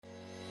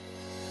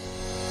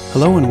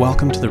Hello and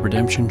welcome to the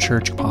Redemption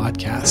Church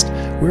podcast.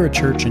 We're a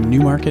church in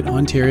Newmarket,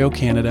 Ontario,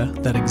 Canada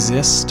that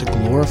exists to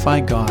glorify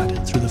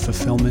God through the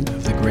fulfillment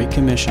of the Great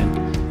Commission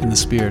in the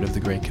spirit of the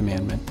Great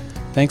Commandment.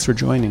 Thanks for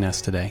joining us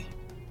today.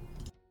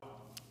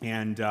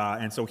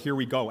 And so here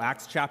we go,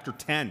 Acts chapter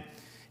 10.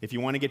 If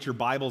you want to get your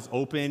Bibles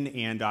open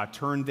and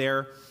turn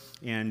there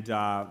and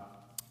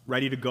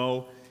ready to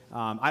go.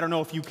 I don't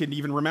know if you can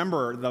even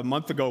remember the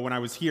month ago when I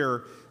was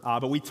here,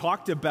 but we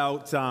talked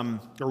about,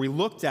 we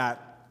looked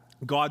at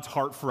God's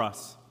heart for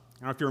us. I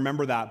don't know if you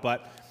remember that,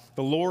 but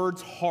the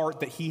Lord's heart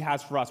that He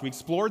has for us. We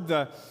explored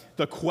the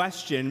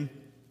question,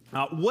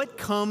 what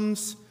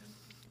comes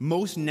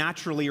most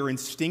naturally or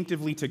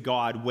instinctively to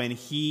God when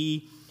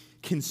He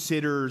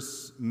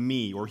considers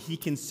me or He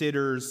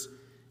considers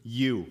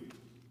you?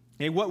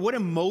 Okay, what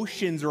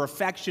emotions or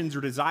affections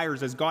or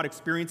desires, as God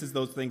experiences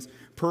those things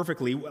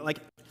perfectly, like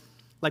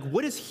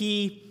what does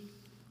He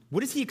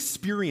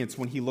experience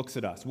when He looks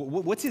at us?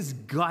 What's His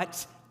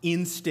gut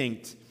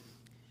instinct?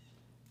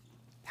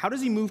 How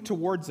does He move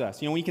towards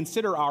us? You know, when you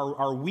consider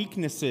our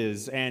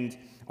weaknesses and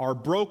our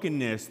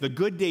brokenness, the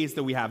good days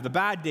that we have, the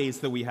bad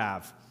days that we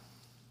have,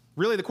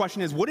 really the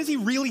question is, what does He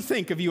really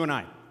think of you and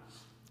I?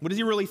 What does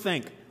He really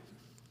think?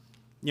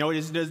 You know,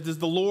 does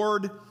the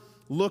Lord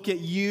look at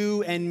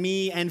you and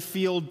me and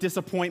feel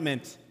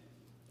disappointment?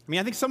 I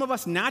mean, I think some of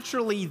us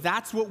naturally,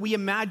 that's what we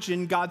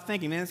imagine God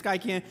thinking. Man, this guy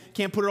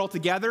can't put it all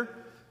together,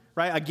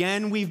 right?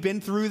 Again, we've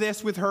been through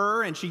this with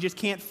her and she just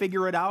can't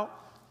figure it out.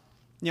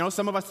 You know,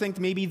 some of us think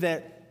maybe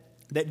that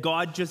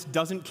God just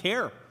doesn't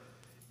care.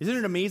 Isn't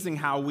it amazing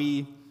how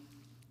we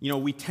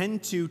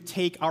tend to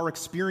take our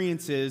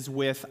experiences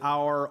with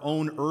our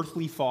own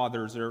earthly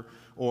fathers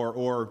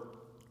or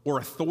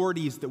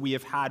authorities that we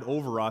have had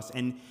over us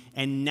and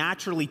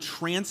naturally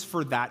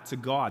transfer that to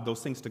God,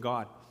 those things to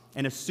God,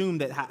 and assume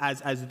that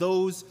as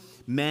those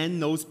men,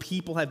 those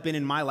people have been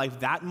in my life,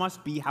 that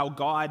must be how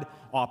God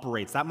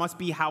operates. That must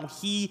be how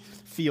He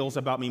feels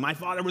about me. My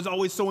father was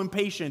always so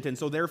impatient, and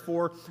so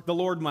therefore the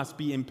Lord must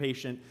be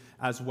impatient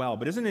as well.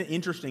 But isn't it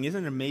interesting,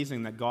 isn't it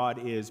amazing that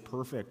God is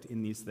perfect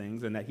in these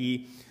things and that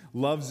He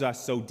loves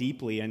us so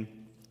deeply? And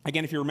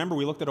again, if you remember,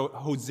 we looked at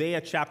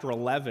Hosea chapter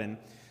 11,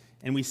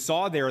 and we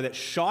saw there that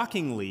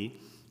shockingly,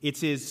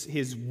 it's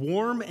his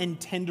warm and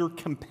tender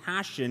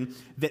compassion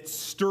that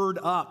stirred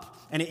up.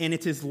 And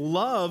it's His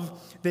love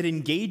that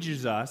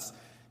engages us,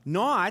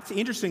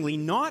 interestingly,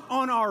 not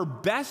on our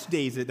best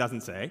days, it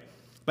doesn't say,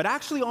 but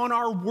actually on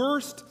our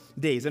worst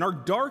days, in our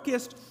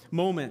darkest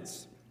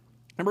moments.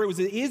 Remember, it was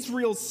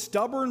Israel's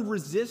stubborn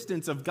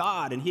resistance of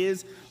God and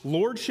His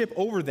lordship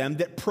over them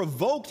that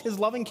provoked His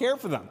loving care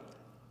for them.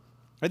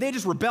 They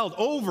just rebelled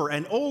over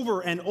and over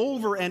and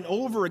over and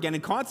over again,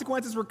 and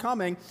consequences were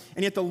coming,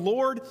 and yet the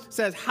Lord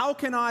says, how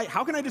can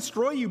I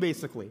destroy you,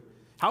 basically?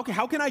 How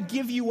can I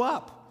give you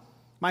up?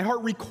 My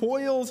heart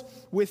recoils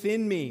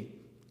within me.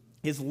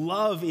 His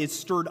love is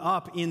stirred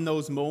up in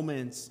those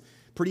moments.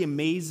 Pretty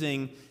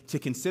amazing to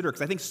consider,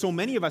 because I think so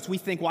many of us, we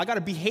think, well, I got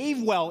to behave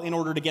well in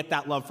order to get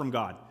that love from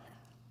God.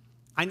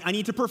 I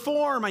need to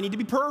perform. I need to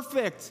be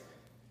perfect.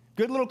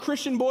 Good little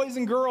Christian boys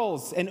and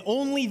girls, and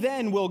only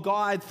then will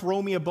God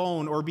throw me a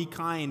bone or be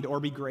kind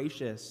or be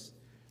gracious.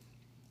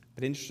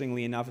 But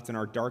interestingly enough, it's in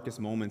our darkest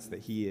moments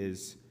that He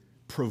is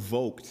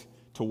provoked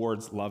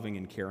towards loving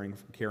and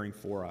caring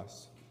for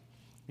us.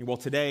 Well,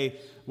 today,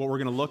 what we're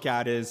going to look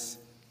at is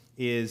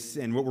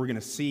and what we're going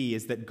to see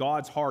is that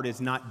God's heart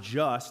is not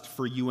just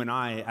for you and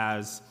I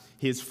as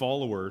His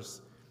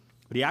followers,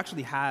 but He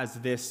actually has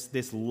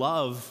this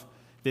love,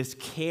 this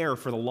care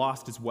for the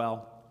lost as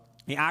well.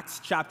 In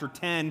Acts chapter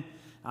 10,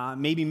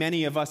 maybe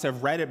many of us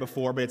have read it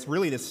before, but it's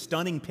really this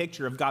stunning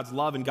picture of God's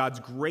love and God's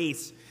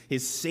grace,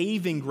 His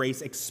saving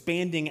grace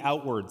expanding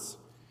outwards.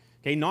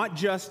 Okay, not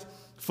just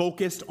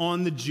focused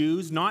on the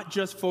Jews, not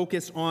just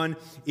focused on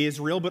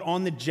Israel, but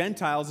on the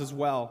Gentiles as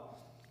well.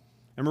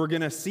 And we're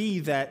going to see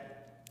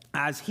that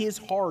as His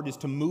heart is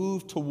to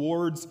move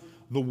towards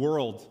the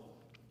world,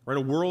 right,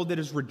 a world that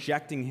is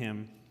rejecting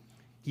Him,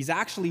 He's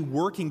actually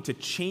working to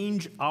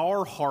change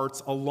our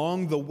hearts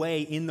along the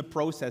way in the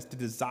process to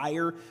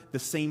desire the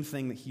same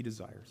thing that He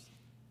desires.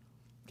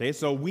 Okay,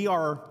 so we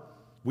are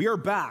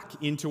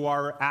back into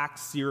our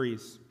Acts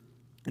series.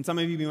 And some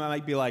of you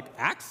might be like,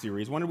 Acts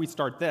series? When did we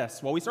start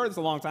this? Well, we started this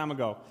a long time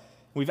ago.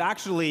 We've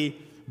actually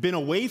been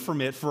away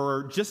from it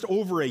for just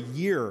over a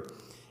year.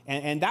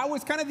 And that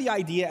was kind of the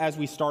idea as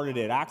we started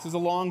it. Acts is a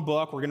long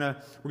book. We're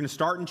gonna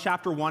start in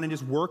chapter 1 and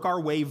just work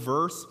our way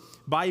verse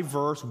by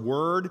verse,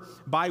 word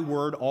by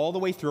word, all the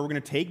way through. We're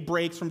going to take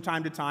breaks from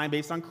time to time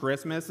based on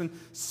Christmas and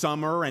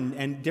summer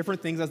and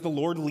different things as the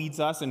Lord leads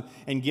us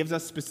and gives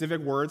us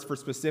specific words for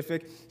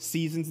specific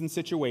seasons and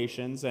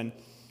situations. And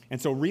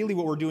so really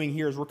what we're doing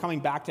here is we're coming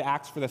back to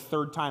Acts for the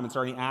third time and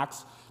starting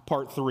Acts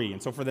part 3.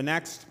 And so for the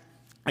next,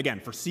 again,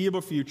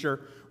 foreseeable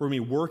future, we're going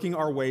to be working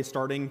our way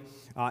starting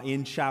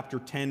in chapter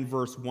 10,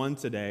 verse 1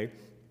 today.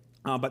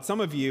 But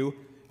some of you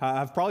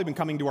have probably been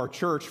coming to our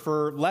church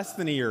for less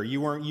than a year.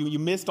 You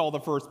missed all the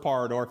first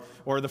part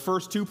or the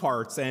first two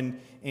parts. And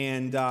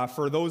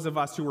for those of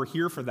us who were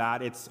here for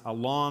that, it's a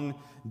long,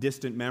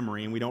 distant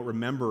memory, and we don't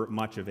remember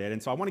much of it.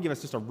 And so I want to give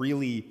us just a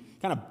really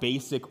kind of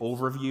basic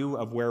overview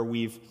of where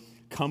we've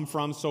come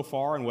from so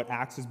far and what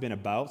Acts has been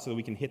about so that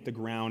we can hit the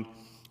ground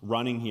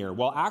running here.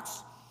 Well,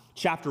 Acts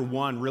chapter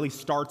 1 really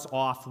starts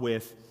off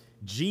with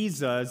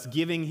Jesus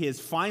giving his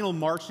final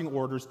marching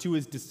orders to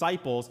his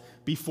disciples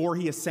before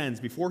he ascends,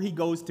 before he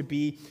goes to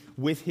be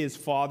with his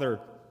Father.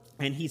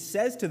 And he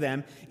says to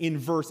them in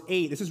verse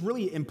 8, this is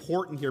really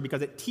important here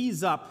because it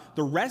tees up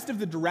the rest of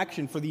the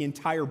direction for the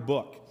entire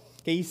book.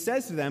 Okay, he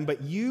says to them,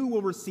 "But you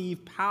will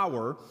receive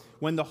power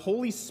when the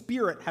Holy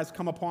Spirit has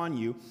come upon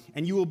you,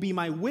 and you will be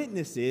my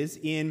witnesses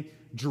in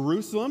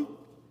Jerusalem,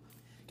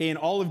 okay, in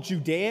all of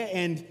Judea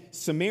and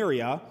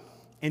Samaria,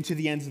 and to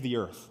the ends of the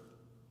earth."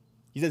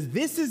 He says,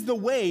 this is the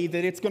way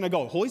that it's going to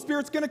go. Holy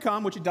Spirit's going to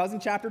come, which it does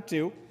in chapter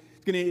 2.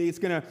 It's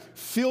going to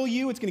fill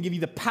you. It's going to give you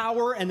the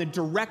power and the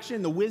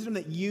direction, the wisdom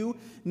that you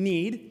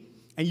need.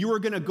 And you are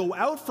going to go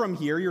out from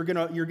here. You're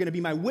going to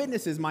be my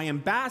witnesses, my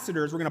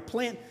ambassadors. We're going to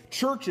plant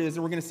churches,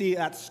 and we're going to see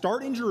that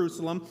start in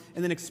Jerusalem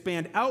and then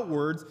expand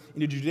outwards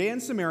into Judea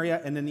and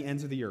Samaria and then the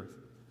ends of the earth.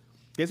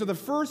 Okay, so the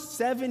first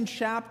 7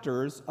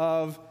 chapters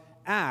of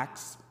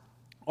Acts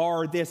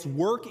are this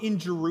work in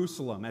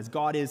Jerusalem as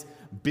God is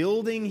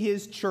building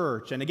his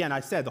church. And again, I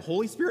said the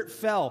Holy Spirit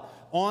fell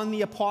on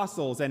the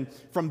apostles, and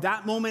from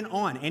that moment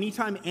on,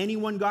 anytime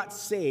anyone got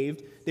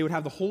saved, they would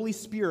have the Holy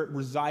Spirit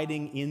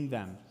residing in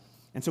them.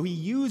 And so he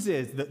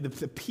uses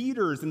the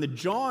Peters and the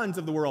Johns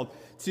of the world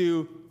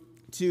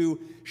to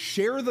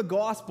share the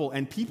gospel,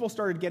 and people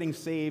started getting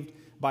saved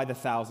by the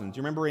thousands.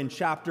 You remember in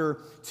chapter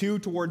 2,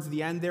 towards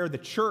the end there, the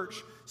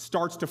church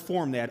starts to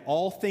form. They had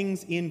all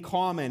things in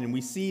common, and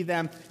we see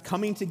them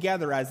coming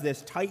together as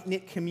this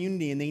tight-knit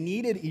community, and they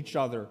needed each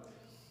other.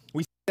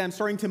 We see them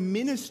starting to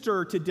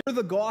minister to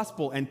the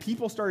gospel, and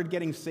people started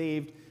getting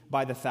saved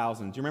by the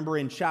thousands. You remember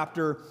in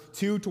chapter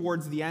 2,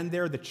 towards the end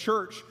there, the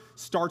church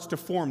starts to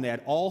form. They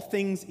had all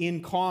things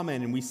in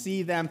common, and we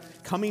see them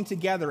coming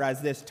together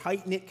as this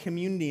tight-knit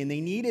community, and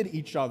they needed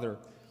each other.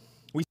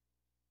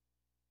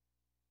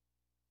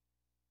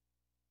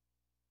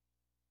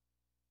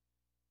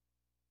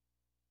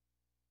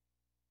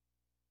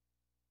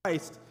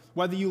 Christ,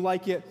 whether you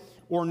like it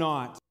or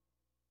not.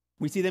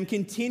 We see them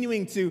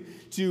continuing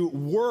to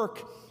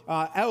work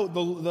out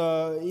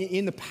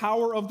in the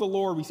power of the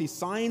Lord. We see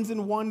signs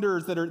and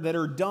wonders that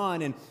are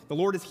done, and the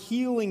Lord is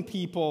healing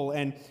people.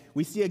 And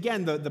we see,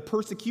 again, the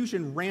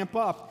persecution ramp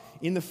up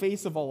in the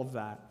face of all of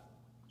that.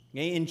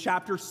 Okay? In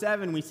chapter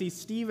 7, we see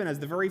Stephen as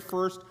the very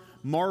first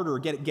martyr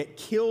get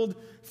killed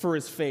for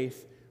his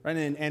faith. Right?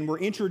 And we're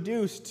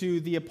introduced to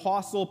the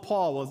Apostle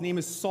Paul. Well, his name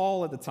is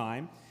Saul at the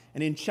time.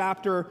 And in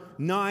chapter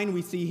 9,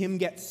 we see him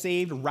get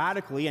saved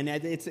radically. And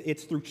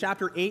it's through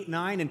chapter 8,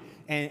 9,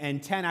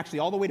 and 10, actually,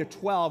 all the way to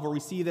 12, where we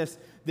see this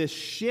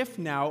shift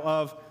now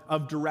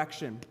of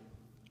direction,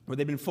 where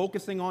they've been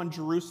focusing on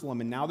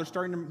Jerusalem, and now they're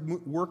starting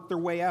to work their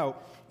way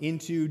out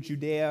into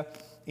Judea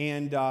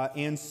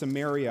and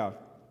Samaria.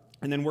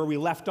 And then where we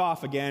left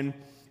off again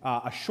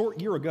a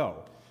short year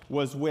ago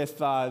was with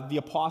the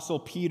Apostle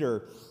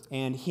Peter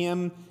and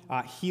him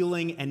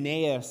healing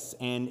Aeneas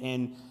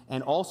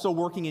and also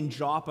working in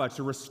Joppa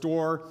to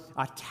restore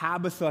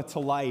Tabitha to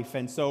life.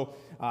 And so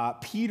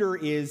Peter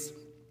is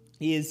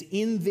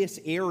in this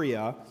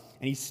area,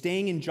 and he's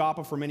staying in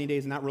Joppa for many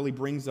days, and that really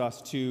brings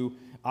us to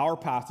our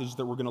passage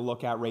that we're going to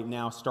look at right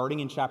now, starting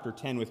in chapter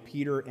 10 with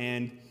Peter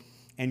and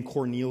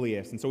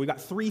Cornelius. And so we've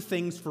got 3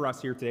 things for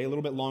us here today, a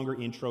little bit longer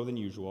intro than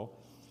usual.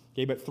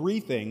 Okay, but 3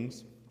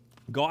 things.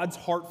 God's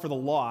heart for the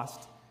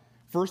lost,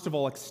 first of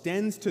all,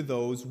 extends to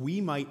those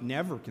we might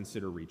never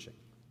consider reaching.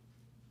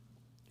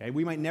 Okay,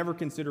 we might never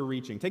consider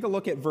reaching. Take a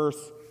look at verse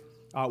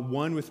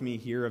 1 with me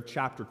here of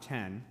chapter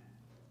 10.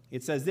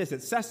 It says this: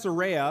 at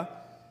Caesarea,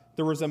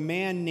 there was a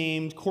man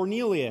named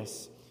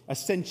Cornelius, a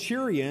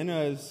centurion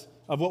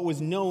of what was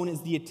known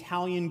as the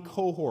Italian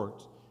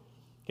cohort.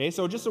 Okay,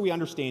 so just so we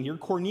understand here,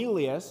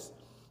 Cornelius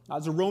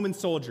was a Roman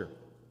soldier.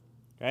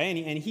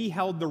 Okay, and he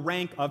held the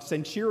rank of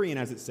centurion,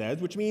 as it says,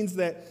 which means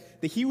that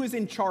he was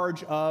in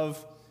charge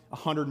of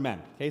 100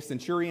 men. Okay,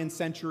 centurion,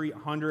 century,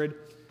 100,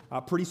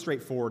 pretty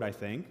straightforward, I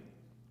think.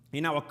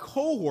 And now a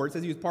cohort,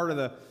 says he was part of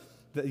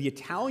the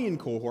Italian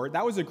cohort.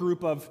 That was a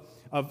group of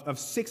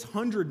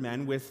 600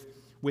 men with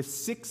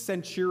 6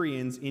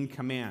 centurions in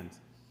command.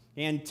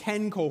 And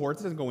 10 cohorts,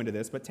 it doesn't go into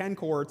this, but 10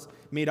 cohorts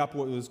made up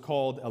what was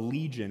called a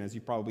legion, as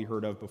you've probably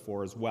heard of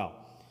before as well.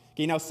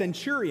 Okay, now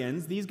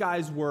centurions, these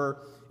guys were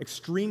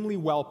extremely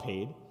well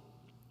paid.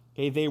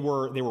 Okay, they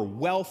were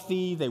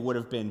wealthy. They would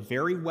have been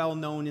very well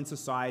known in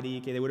society.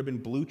 Okay, they would have been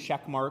blue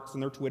check marks in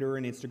their Twitter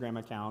and Instagram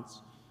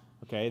accounts.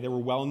 Okay, they were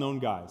well-known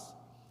guys.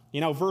 You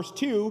know, verse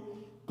 2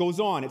 goes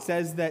on. It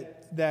says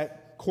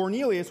that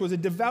Cornelius was a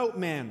devout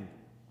man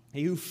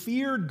who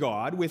feared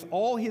God with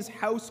all his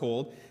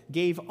household,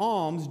 gave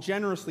alms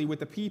generously with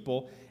the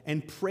people,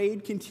 and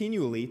prayed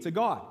continually to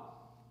God.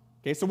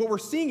 Okay, so what we're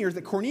seeing here is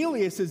that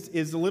Cornelius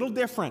is a little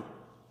different.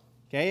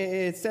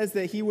 Okay, it says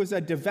that he was a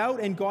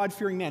devout and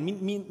God-fearing man,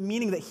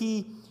 meaning that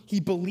he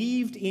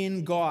believed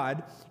in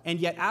God, and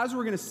yet, as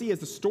we're going to see as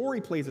the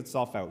story plays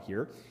itself out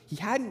here, he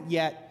hadn't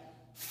yet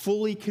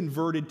fully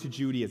converted to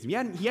Judaism. He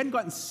hadn't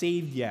gotten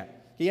saved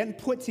yet. He hadn't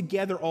put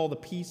together all the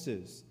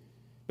pieces.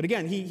 But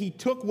again, he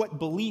took what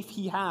belief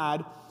he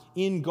had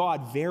in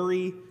God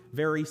very,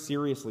 very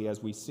seriously,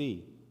 as we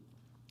see.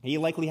 He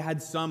likely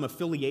had some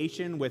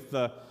affiliation with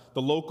the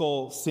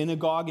local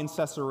synagogue in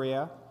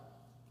Caesarea.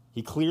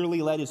 He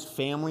clearly led his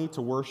family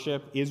to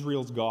worship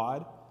Israel's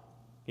God.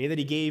 Okay, that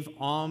he gave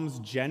alms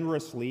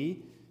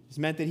generously. This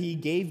meant that he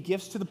gave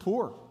gifts to the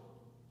poor.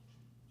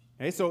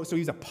 Okay, so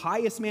he's a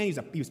pious man.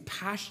 He was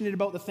passionate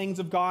about the things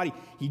of God.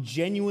 He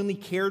genuinely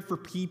cared for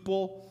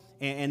people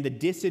and the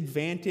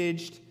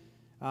disadvantaged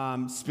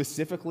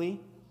specifically.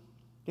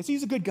 Okay, so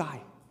he's a good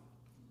guy.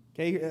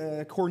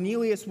 Okay,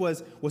 Cornelius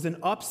was an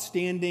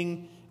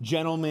upstanding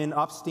gentleman,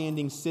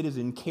 upstanding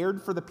citizen,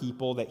 cared for the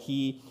people that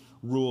he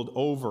ruled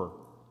over.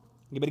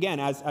 Okay, but again,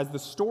 as the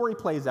story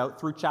plays out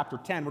through chapter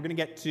 10, we're going to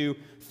get to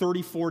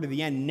 34 to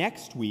the end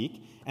next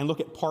week and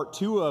look at part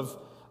 2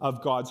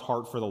 of God's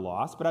heart for the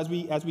lost. But as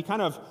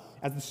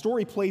the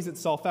story plays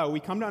itself out, we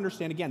come to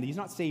understand again that he's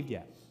not saved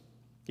yet.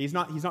 He's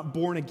not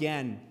born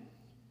again.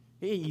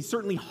 He's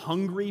certainly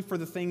hungry for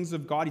the things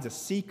of God. He's a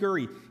seeker.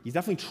 He's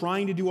definitely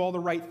trying to do all the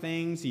right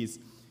things. He'd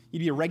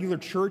be a regular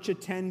church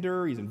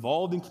attender. He's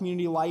involved in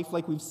community life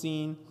like we've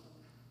seen.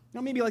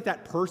 Maybe like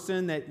that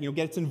person that,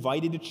 gets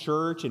invited to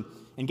church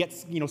and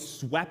gets,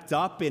 swept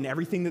up in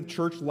everything that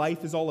church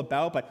life is all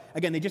about. But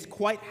again, they just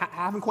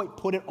haven't quite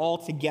put it all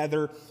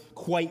together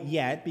quite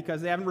yet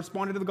because they haven't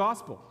responded to the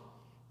gospel,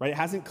 right? It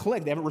hasn't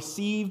clicked. They haven't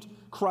received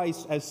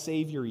Christ as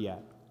Savior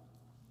yet.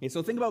 Okay,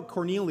 so think about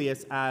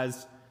Cornelius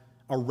as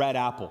a red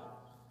apple.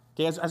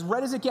 Okay, as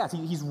red as it gets.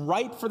 He's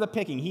ripe for the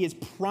picking. He is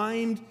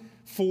primed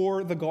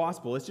for the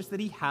gospel. It's just that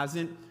he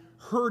hasn't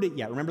heard it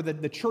yet. Remember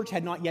that the church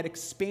had not yet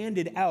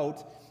expanded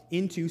out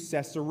into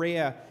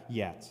Caesarea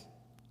yet.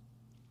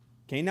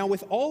 Okay, now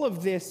with all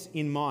of this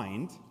in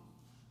mind,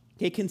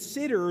 okay,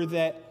 consider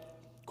that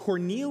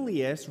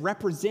Cornelius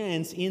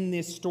represents in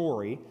this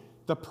story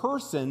the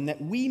person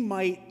that we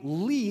might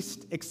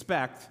least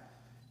expect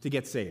to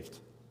get saved.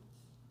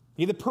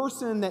 Okay, the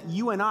person that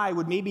you and I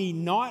would maybe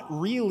not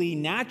really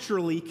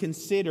naturally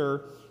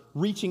consider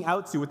reaching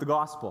out to with the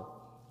gospel.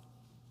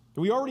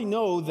 We already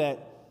know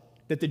that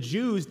the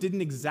Jews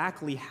didn't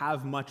exactly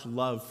have much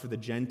love for the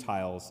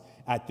Gentiles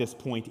at this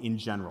point in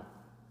general,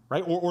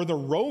 right? Or the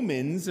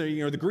Romans,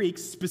 or, the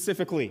Greeks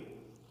specifically.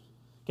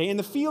 Okay, and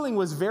the feeling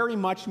was very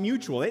much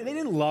mutual. They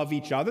didn't love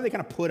each other. They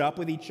kind of put up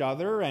with each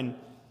other. And,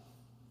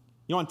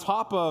 on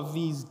top of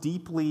these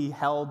deeply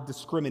held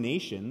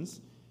discriminations,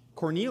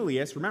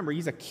 Cornelius, remember,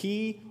 he's a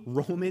key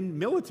Roman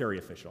military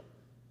official,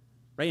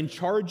 right? In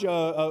charge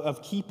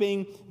of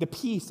keeping the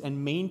peace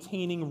and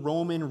maintaining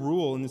Roman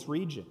rule in this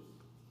region.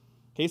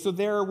 Okay, so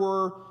there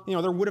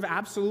would have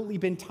absolutely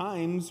been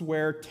times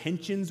where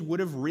tensions would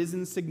have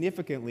risen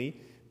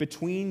significantly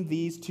between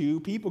these two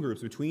people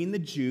groups, between the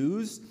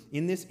Jews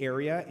in this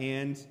area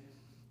and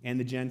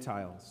the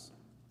Gentiles.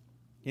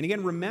 And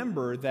again,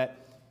 remember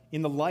that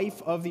in the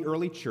life of the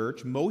early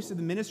church, most of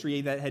the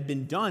ministry that had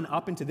been done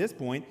up until this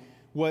point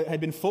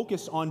had been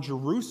focused on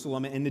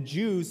Jerusalem and the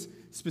Jews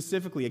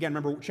specifically. Again,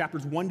 remember,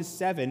 chapters 1 to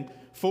 7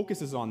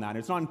 focuses on that. And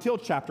it's not until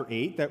chapter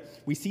 8 that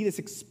we see this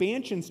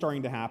expansion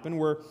starting to happen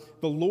where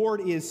the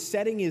Lord is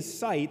setting his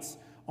sights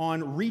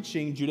on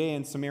reaching Judea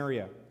and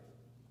Samaria.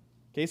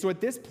 Okay, so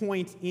at this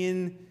point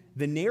in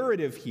the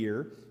narrative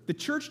here, the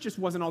church just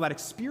wasn't all that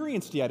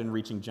experienced yet in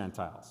reaching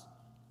Gentiles.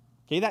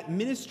 Okay, that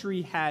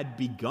ministry had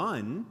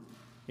begun.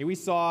 Okay, we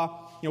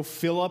saw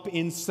Philip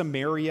in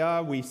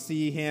Samaria. We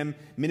see him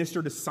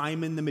minister to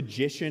Simon the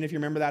magician, if you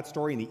remember that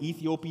story, and the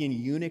Ethiopian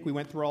eunuch. We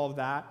went through all of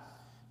that.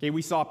 Okay,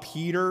 we saw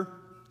Peter,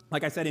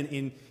 like I said,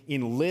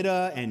 in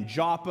Lydda and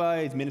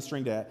Joppa. He's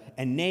ministering to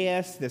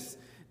Aeneas,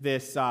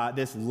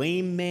 this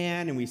lame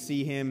man, and we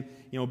see him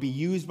be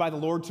used by the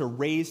Lord to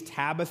raise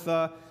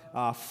Tabitha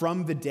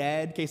from the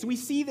dead. Okay, so we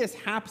see this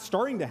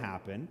starting to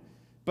happen.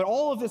 But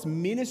all of this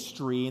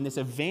ministry and this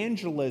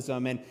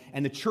evangelism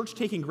and the church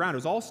taking ground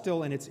is all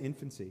still in its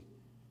infancy.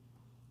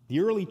 The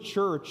early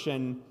church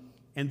and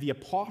the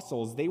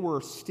apostles, they were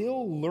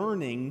still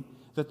learning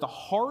that the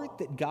heart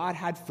that God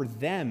had for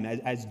them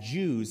as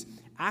Jews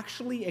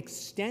actually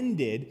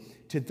extended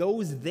to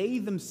those they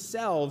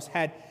themselves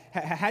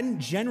hadn't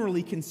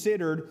generally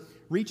considered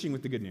reaching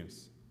with the good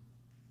news.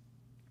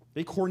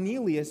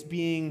 Cornelius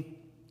being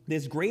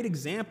this great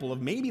example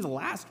of maybe the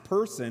last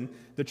person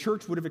the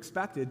church would have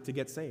expected to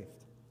get saved.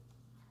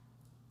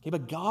 Okay,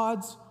 but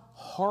God's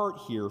heart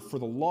here for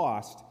the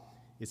lost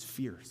is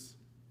fierce,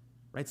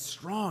 right? It's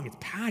strong, it's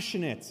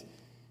passionate.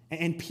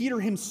 And Peter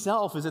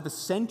himself is at the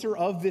center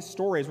of this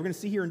story, as we're going to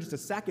see here in just a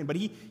second. But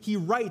he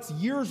writes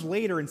years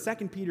later in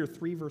 2 Peter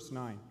 3, verse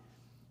 9.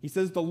 He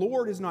says, "The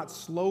Lord is not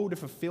slow to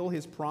fulfill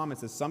his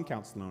promise, as some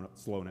count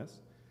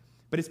slowness,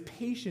 but is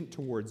patient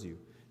towards you,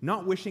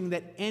 not wishing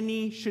that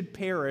any should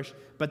perish,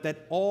 but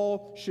that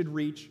all should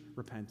reach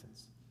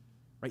repentance.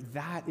 Right?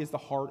 That is the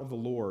heart of the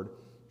Lord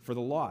for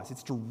the lost.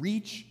 It's to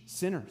reach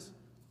sinners.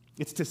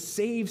 It's to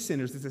save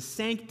sinners. It's to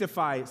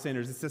sanctify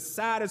sinners. It's to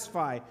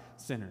satisfy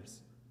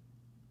sinners.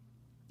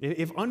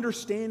 If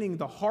understanding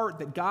the heart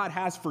that God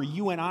has for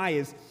you and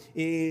I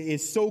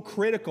is so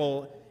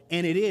critical,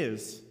 and it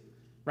is,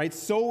 right?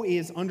 So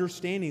is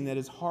understanding that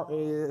his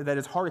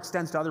heart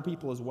extends to other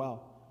people as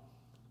well.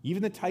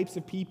 Even the types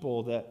of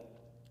people that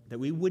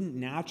we wouldn't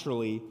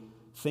naturally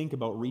think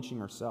about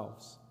reaching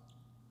ourselves.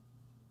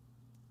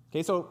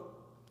 Okay, so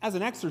as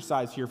an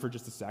exercise here for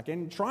just a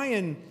second, try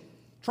and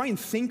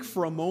think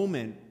for a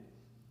moment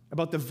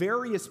about the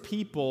various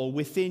people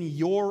within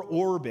your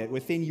orbit,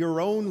 within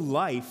your own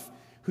life,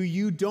 who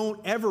you don't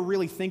ever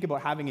really think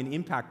about having an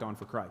impact on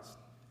for Christ.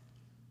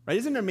 Right?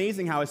 Isn't it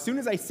amazing how as soon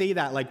as I say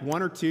that, like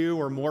one or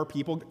two or more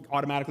people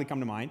automatically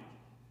come to mind?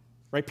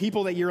 Right?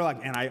 People that you're like,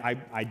 and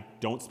I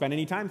don't spend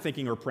any time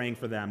thinking or praying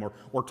for them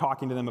or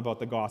talking to them about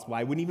the gospel.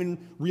 I wouldn't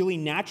even really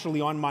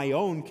naturally on my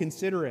own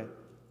consider it.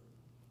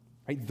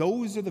 Right?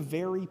 Those are the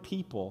very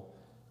people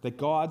that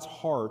God's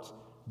heart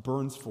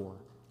burns for.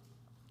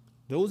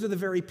 Those are the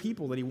very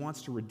people that he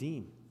wants to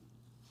redeem.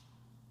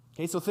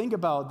 Okay, so think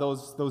about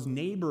those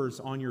neighbors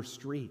on your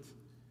street.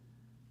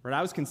 Right?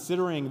 I was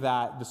considering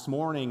that this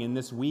morning and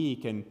this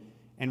week and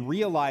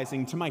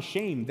realizing to my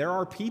shame, there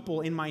are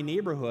people in my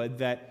neighborhood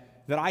that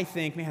I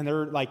think, man,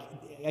 they're like,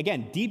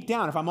 again, deep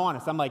down, if I'm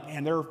honest, I'm like,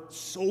 man, they're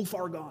so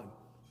far gone.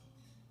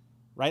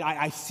 Right?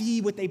 I see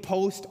what they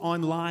post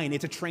online.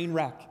 It's a train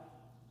wreck.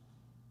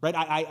 Right?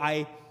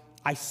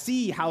 I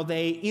see how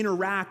they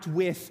interact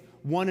with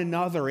one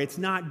another. It's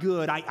not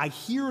good. I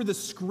hear the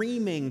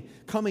screaming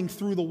coming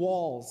through the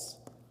walls.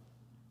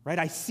 Right?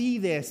 I see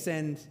this,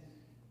 and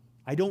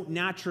I don't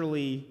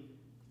naturally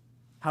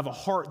have a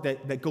heart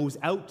that goes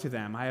out to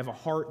them. I have a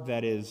heart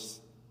that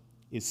is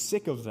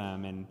sick of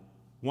them and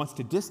wants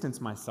to distance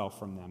myself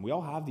from them. We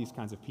all have these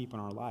kinds of people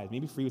in our lives.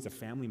 Maybe for you, it's a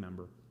family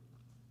member.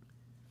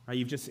 Right?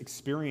 You've just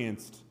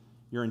experienced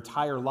your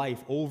entire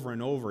life over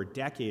and over,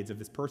 decades of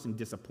this person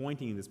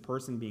disappointing you, this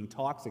person being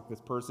toxic, this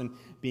person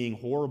being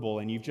horrible,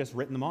 and you've just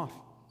written them off.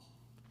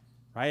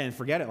 Right? And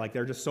forget it, like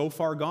they're just so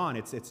far gone,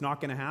 it's not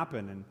going to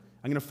happen, and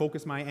I'm going to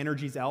focus my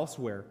energies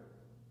elsewhere.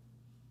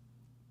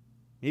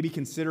 Maybe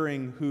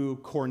considering who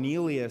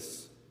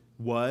Cornelius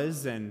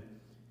was and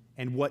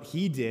what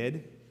he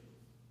did,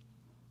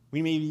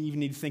 we maybe even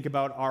need to think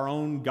about our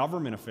own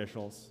government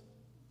officials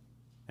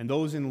and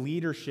those in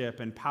leadership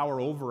and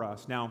power over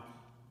us. Now,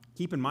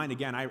 keep in mind,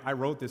 again, I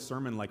wrote this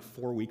sermon like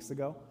 4 weeks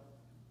ago.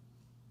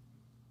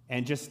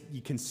 And just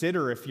you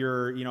consider if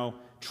you're,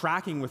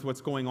 tracking with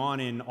what's going on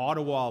in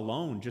Ottawa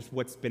alone, just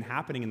what's been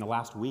happening in the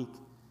last week.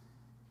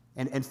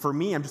 And for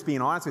me, I'm just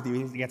being honest with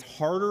you, it gets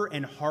harder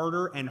and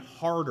harder and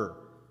harder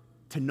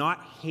to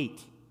not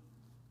hate,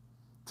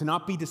 to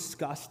not be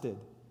disgusted,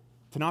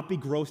 to not be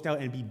grossed out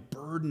and be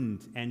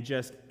burdened and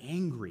just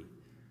angry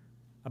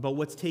about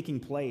what's taking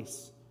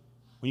place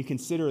when you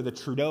consider the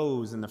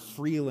Trudeaus and the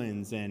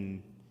Freelands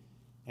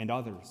and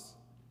others.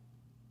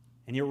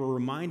 And yet we're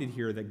reminded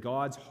here that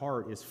God's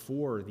heart is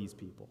for these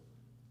people.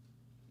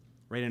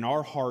 Right? And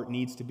our heart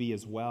needs to be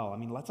as well. I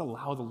mean, let's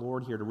allow the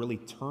Lord here to really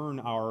turn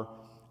our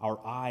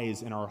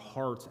eyes and our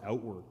hearts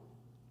outward.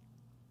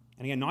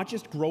 And again, not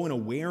just grow an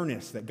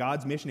awareness that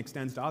God's mission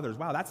extends to others.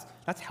 Wow,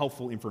 that's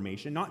helpful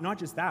information. Not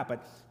just that,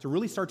 but to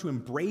really start to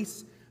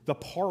embrace the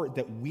part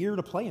that we're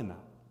to play in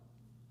that.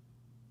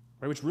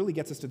 Right? Which really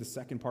gets us to the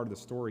second part of the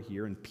story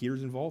here and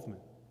Peter's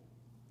involvement.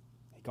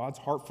 God's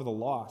heart for the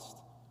lost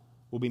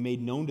will be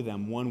made known to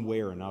them one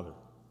way or another.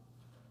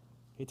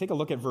 Okay, take a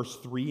look at verse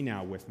 3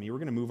 now with me. We're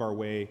going to move our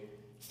way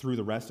through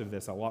the rest of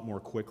this a lot more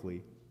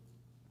quickly.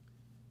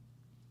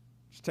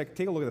 Just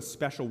take a look at the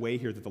special way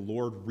here that the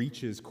Lord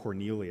reaches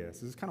Cornelius.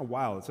 This is kind of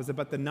wild. It says,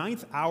 about the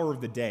 9th hour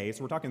of the day,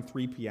 so we're talking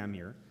 3 p.m.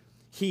 here,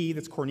 he,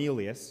 that's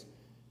Cornelius,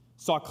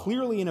 saw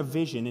clearly in a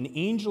vision an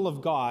angel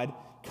of God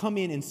come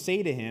in and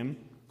say to him,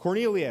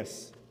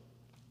 Cornelius.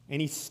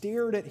 And he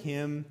stared at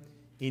him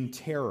in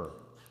terror.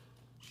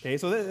 Okay,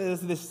 so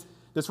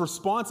this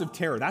response of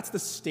terror, that's the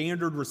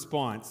standard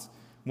response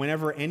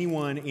whenever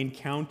anyone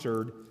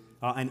encountered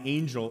an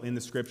angel in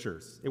the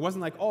Scriptures. It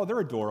wasn't like, oh, they're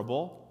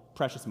adorable,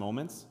 precious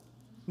moments.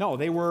 No,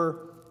 they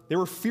were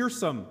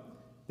fearsome.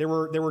 They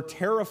were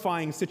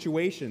terrifying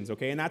situations,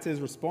 okay? And that's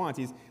his response.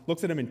 He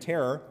looks at him in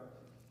terror,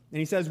 and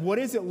he says, what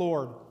is it,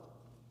 Lord?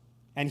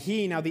 And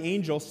he, now the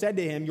angel, said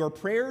to him, your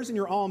prayers and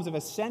your alms have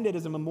ascended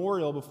as a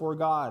memorial before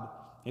God.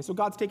 Okay, so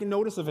God's taken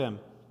notice of him.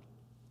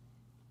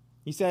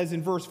 He says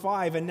in verse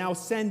 5, and now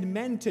send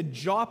men to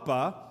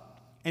Joppa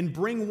and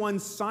bring one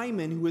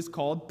Simon who is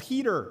called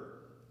Peter.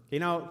 Okay,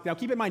 now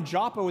keep in mind,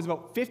 Joppa was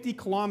about 50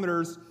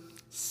 kilometers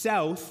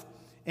south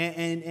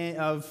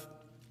of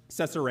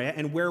Caesarea,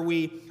 and where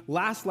we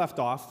last left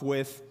off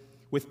with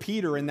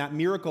Peter and that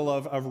miracle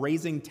of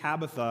raising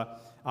Tabitha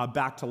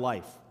back to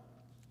life.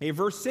 Okay,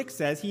 verse 6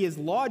 says he is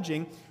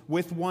lodging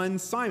with one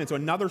Simon. So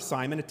another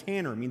Simon, a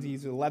tanner, means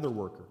he's a leather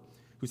worker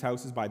whose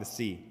house is by the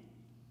sea.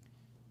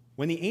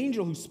 When the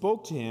angel who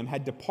spoke to him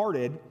had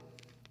departed,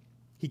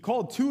 he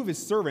called two of his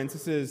servants,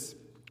 this is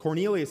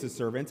Cornelius'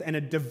 servants, and a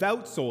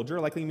devout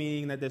soldier, likely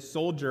meaning that this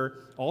soldier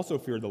also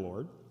feared the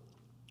Lord.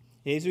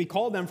 So he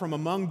called them from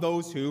among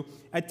those who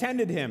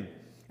attended him.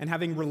 And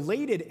having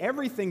related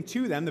everything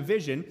to them, the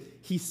vision,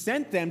 he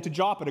sent them to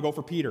Joppa to go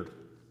for Peter.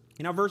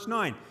 Now, verse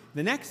 9.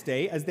 The next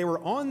day, as they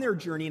were on their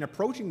journey and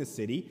approaching the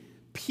city,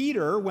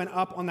 Peter went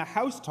up on the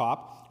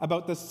housetop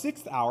about the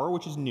 6th hour,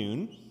 which is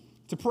noon,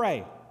 to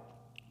pray.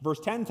 Verse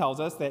 10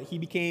 tells us that he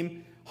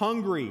became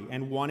hungry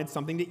and wanted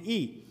something to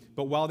eat.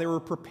 But while they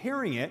were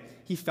preparing it,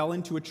 he fell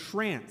into a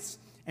trance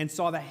and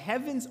saw the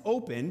heavens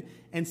open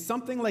and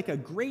something like a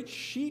great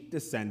sheet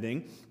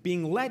descending,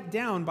 being let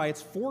down by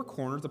its four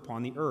corners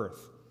upon the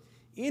earth.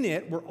 In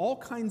it were all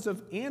kinds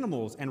of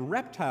animals and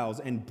reptiles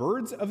and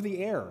birds of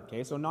the air.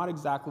 Okay, so not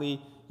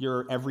exactly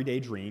your everyday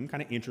dream,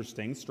 kind of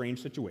interesting,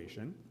 strange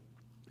situation.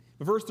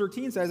 But verse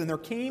 13 says, and there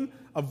came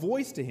a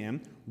voice to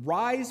him,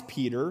 rise,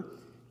 Peter,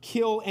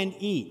 kill and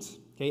eat.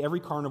 Okay, every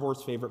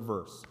carnivore's favorite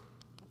verse.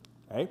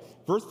 Okay,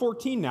 verse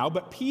 14 now,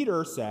 but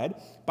Peter said,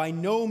 by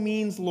no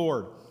means,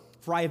 Lord,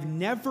 for I have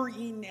never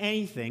eaten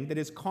anything that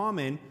is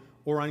common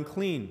or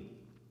unclean.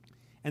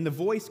 And the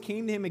voice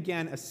came to him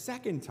again a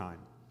second time.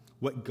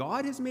 What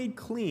God has made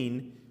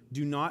clean,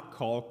 do not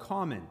call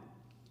common.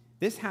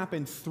 This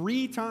happened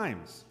 3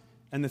 times,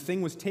 and the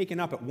thing was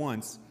taken up at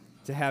once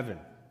to heaven.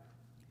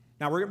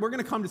 Now, we're going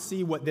to come to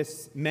see what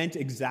this meant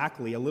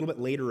exactly a little bit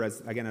later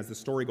as the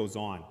story goes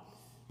on.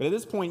 But at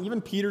this point,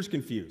 even Peter's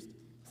confused.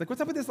 It's like,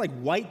 what's up with this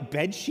white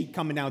bed sheet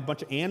coming down with a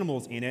bunch of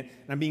animals in it,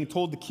 and I'm being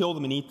told to kill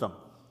them and eat them?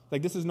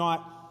 Like, this is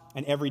not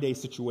an everyday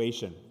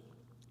situation.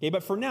 Okay,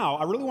 but for now,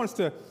 I really want us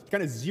to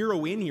kind of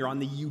zero in here on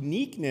the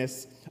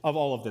uniqueness of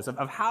all of this,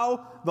 of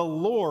how the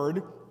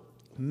Lord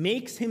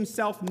makes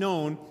himself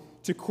known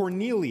to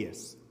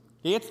Cornelius.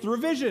 Okay, it's through a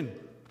vision.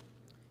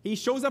 He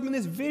shows up in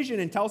this vision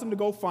and tells him to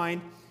go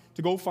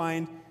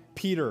find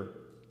Peter.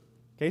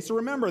 Okay, so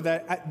remember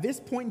that at this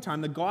point in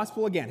time, the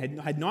gospel, again,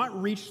 had not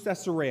reached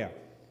Caesarea.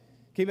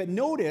 Okay, but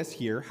notice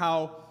here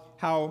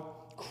how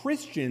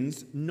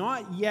Christians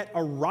not yet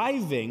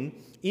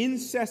arriving in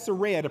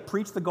Caesarea to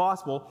preach the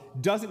gospel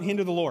doesn't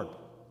hinder the Lord.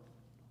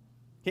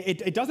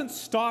 It doesn't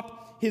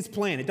stop his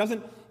plan. It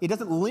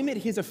doesn't limit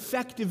his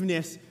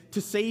effectiveness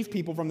to save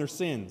people from their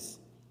sins,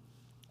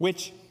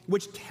 which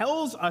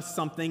tells us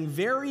something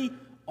very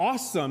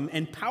awesome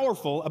and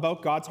powerful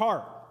about God's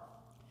heart.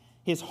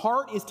 His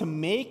heart is to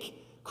make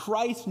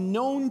Christ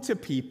known to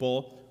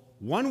people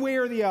one way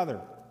or the other.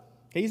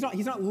 Okay, he's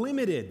not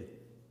limited.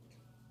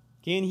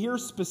 Okay, and here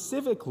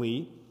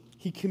specifically,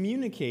 he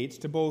communicates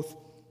to both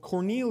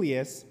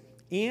Cornelius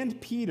and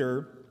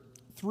Peter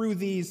through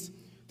these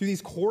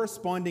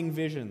corresponding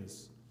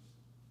visions.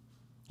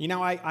 You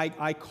know,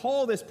 I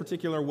call this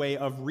particular way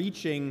of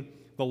reaching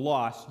the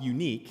lost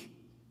unique.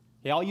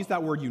 Okay, I'll use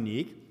that word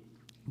unique,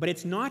 but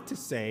it's not to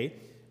say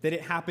that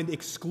it happened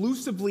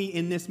exclusively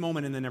in this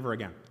moment and then never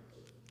again.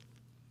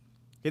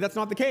 Okay, that's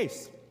not the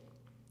case.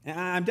 And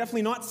I'm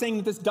definitely not saying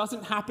that this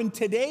doesn't happen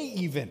today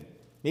even.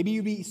 Maybe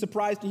you'd be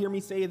surprised to hear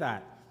me say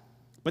that.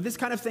 But this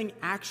kind of thing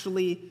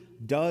actually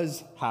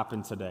does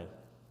happen today.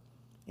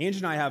 Ange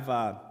and I have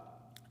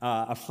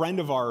a friend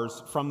of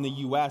ours from the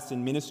U.S.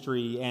 in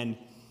ministry, and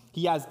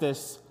he has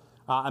this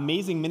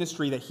amazing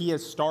ministry that he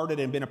has started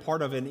and been a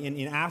part of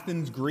in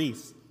Athens,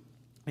 Greece.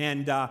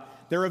 And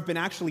there have been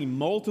actually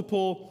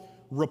multiple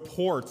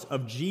reports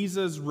of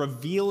Jesus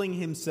revealing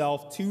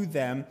himself to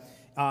them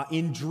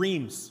in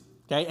dreams.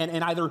 Okay?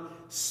 And either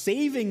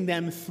saving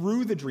them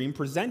through the dream,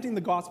 presenting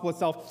the gospel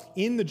itself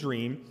in the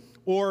dream,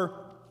 or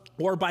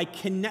by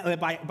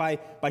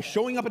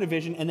showing up in a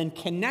vision and then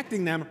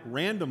connecting them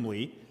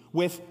randomly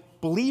with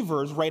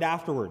believers right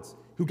afterwards,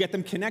 who get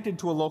them connected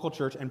to a local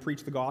church and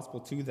preach the gospel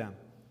to them.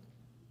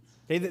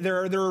 Okay?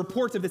 There are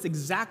reports of this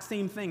exact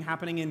same thing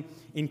happening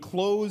in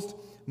closed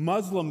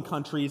Muslim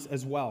countries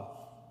as well,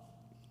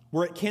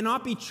 where it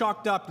cannot be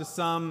chalked up to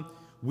some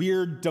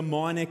weird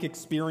demonic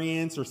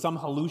experience or some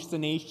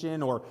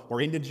hallucination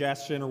or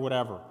indigestion or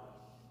whatever.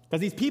 Because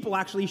these people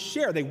actually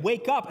share. They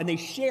wake up and they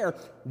share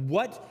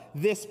what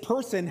this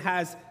person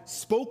has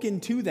spoken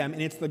to them,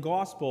 and it's the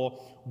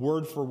gospel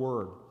word for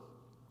word.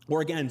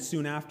 Or again,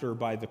 soon after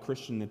by the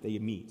Christian that they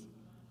meet.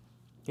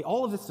 Okay,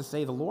 all of this to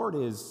say the Lord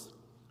is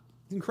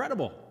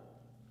incredible.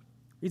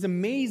 He's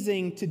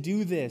amazing to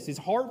do this. His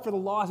heart for the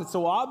lost, it's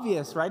so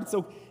obvious, right?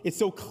 It's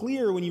so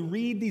clear when you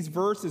read these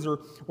verses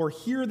or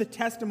hear the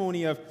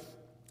testimony of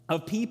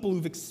people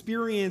who've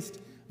experienced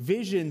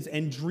visions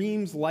and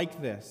dreams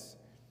like this.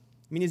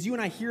 I mean, as you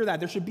and I hear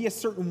that, there should be a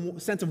certain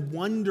sense of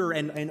wonder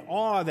and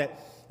awe that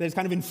is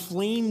kind of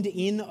inflamed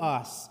in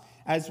us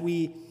as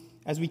we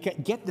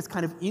get this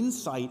kind of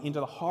insight into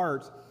the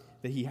heart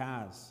that he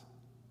has.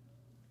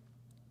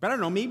 But I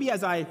don't know, maybe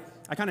as I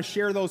kind of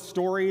share those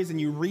stories and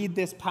you read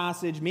this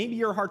passage, maybe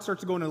your heart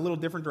starts to go in a little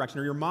different direction,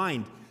 or your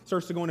mind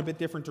starts to go in a bit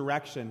different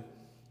direction.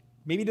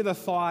 Maybe to the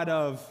thought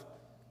of,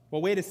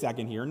 well, wait a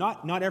second here.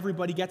 Not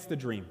everybody gets the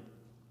dream.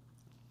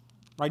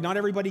 Right? Not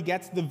everybody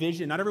gets the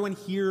vision. Not everyone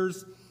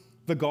hears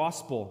the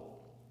gospel.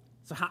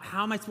 So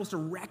how am I supposed to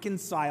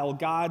reconcile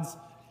God's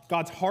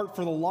heart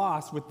for the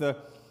lost with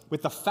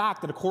the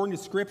fact that according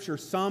to Scripture,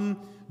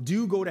 some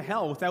do go to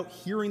hell without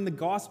hearing the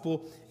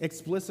gospel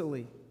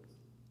explicitly?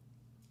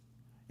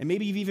 And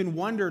maybe you've even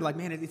wondered, like,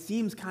 man, it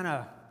seems kind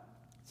of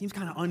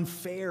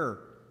unfair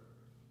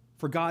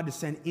for God to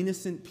send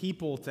innocent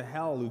people to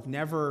hell who've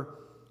never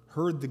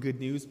heard the good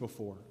news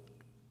before.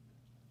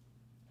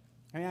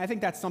 I mean, I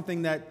think that's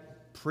something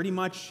that pretty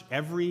much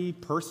every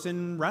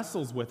person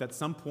wrestles with at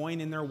some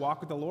point in their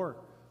walk with the Lord.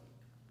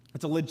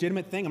 It's a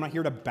legitimate thing. I'm not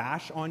here to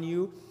bash on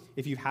you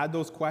if you've had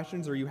those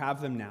questions or you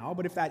have them now,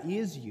 but if that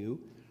is you,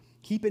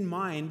 keep in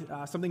mind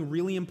something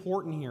really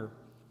important here,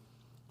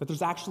 that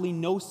there's actually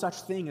no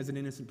such thing as an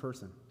innocent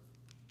person.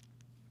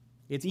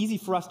 It's easy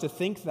for us to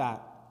think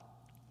that,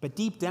 but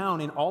deep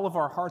down in all of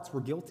our hearts,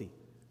 we're guilty.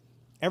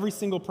 Every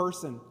single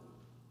person.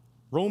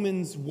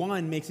 Romans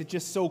 1 makes it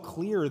just so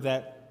clear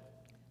that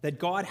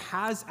God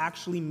has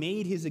actually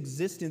made his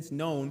existence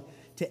known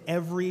to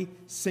every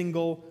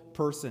single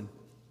person.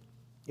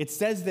 It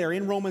says there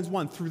in Romans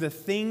 1, through the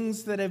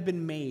things that have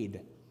been made.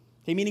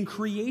 Okay, meaning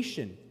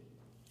creation.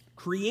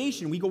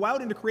 Creation. We go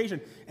out into creation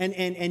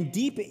and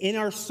deep in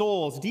our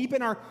souls, deep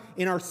in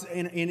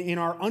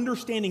our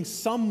understanding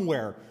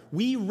somewhere,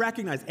 we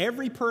recognize,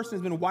 every person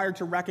has been wired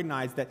to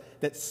recognize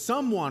that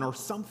someone or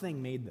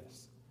something made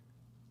this.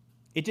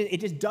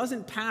 It just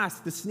doesn't pass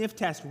the sniff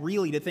test,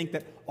 really, to think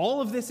that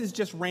all of this is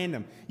just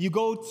random. You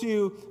go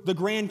to the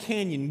Grand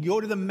Canyon, you go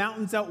to the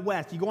mountains out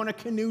west, you go on a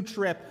canoe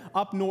trip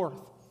up north,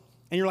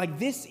 and you're like,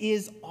 this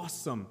is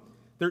awesome.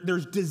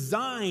 There's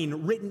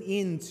design written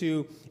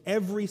into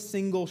every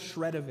single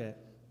shred of it.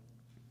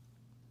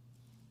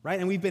 Right?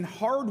 And we've been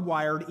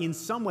hardwired in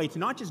some way to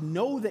not just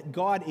know that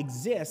God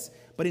exists,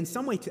 but in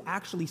some way to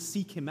actually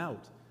seek him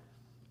out.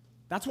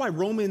 That's why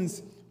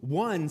Romans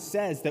 1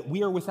 says that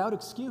we are without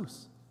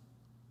excuse.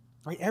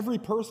 Right? Every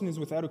person is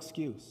without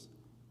excuse.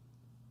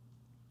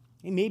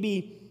 And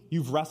maybe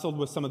you've wrestled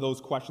with some of those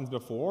questions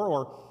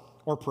before,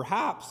 or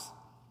perhaps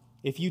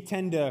if you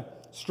tend to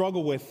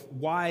struggle with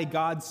why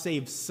God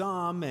saves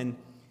some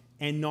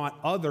and not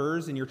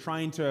others, and you're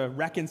trying to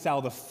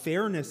reconcile the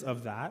fairness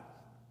of that,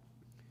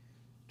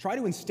 try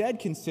to instead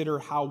consider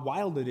how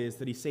wild it is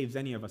that he saves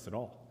any of us at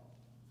all.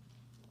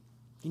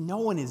 No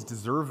one is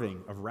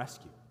deserving of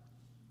rescue.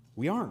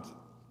 We aren't.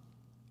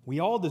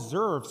 We all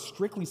deserve,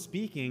 strictly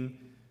speaking,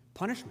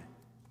 punishment.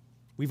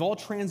 We've all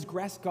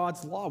transgressed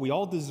God's law. We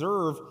all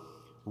deserve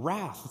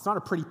wrath. It's not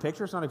a pretty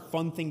picture. It's not a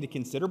fun thing to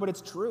consider, but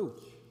it's true.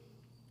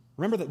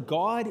 Remember that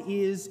God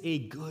is a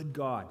good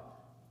God,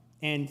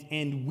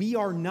 and we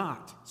are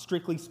not,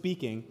 strictly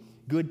speaking,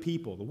 good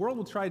people. The world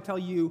will try to tell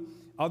you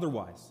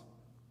otherwise,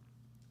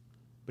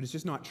 but it's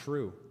just not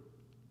true.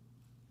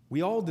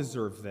 We all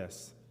deserve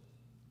this.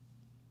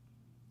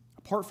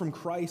 Apart from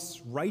Christ's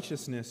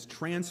righteousness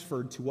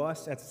transferred to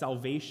us at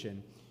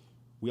salvation,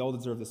 we all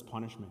deserve this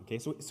punishment. Okay,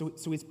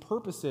 so his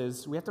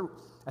purposes, we have to,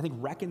 I think,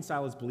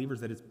 reconcile as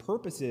believers that his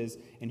purposes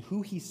and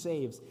who he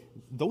saves,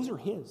 those are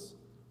his.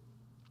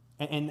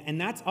 And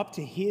that's up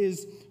to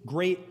his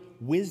great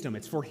wisdom.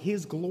 It's for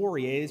his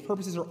glory. His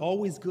purposes are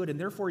always good, and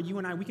therefore you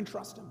and I, we can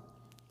trust him.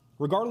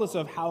 Regardless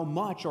of how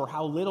much or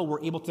how little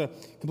we're able to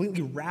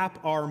completely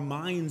wrap our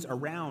minds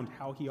around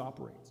how he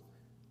operates.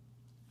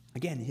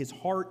 Again, his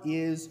heart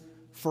is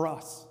for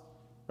us.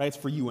 Right? It's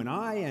for you and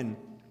I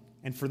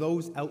and for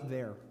those out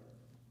there.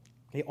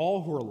 Okay,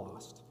 all who are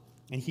lost.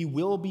 And he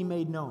will be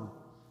made known.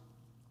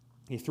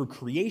 Okay, through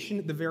creation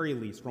at the very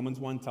least, Romans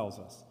 1 tells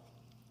us.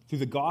 Through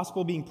the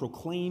gospel being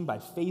proclaimed by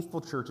faithful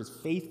churches,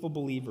 faithful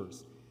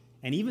believers,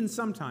 and even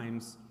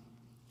sometimes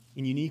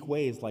in unique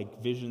ways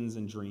like visions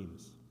and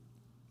dreams.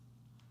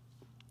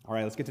 All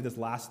right, let's get to this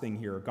last thing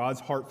here. God's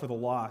heart for the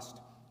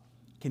lost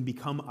can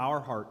become our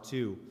heart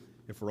too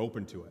if we're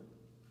open to it.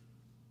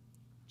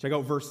 Check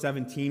out verse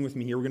 17 with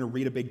me here. We're going to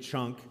read a big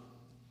chunk.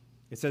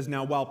 It says,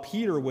 "Now while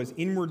Peter was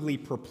inwardly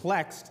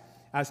perplexed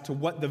as to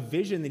what the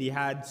vision that he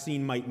had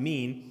seen might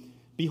mean,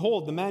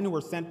 behold, the men who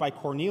were sent by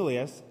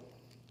Cornelius,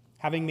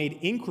 having made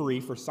inquiry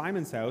for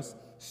Simon's house,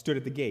 stood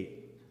at the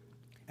gate,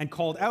 and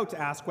called out to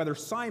ask whether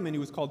Simon, who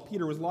was called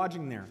Peter, was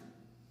lodging there.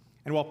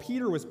 And while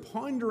Peter was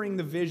pondering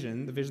the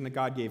vision that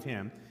God gave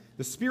him,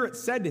 the Spirit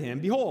said to him,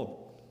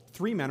 Behold,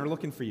 3 men are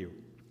looking for you.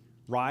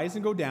 Rise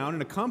and go down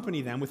and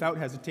accompany them without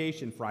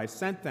hesitation, for I have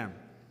sent them.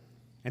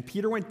 And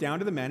Peter went down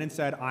to the men and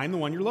said, I am the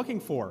one you're looking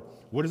for.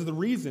 What is the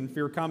reason for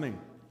your coming?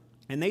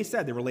 And they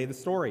said," they relayed the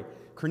story,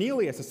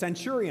 "Cornelius, a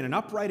centurion, an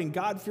upright and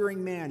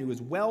God-fearing man who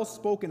is well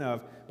spoken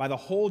of by the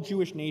whole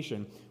Jewish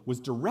nation, was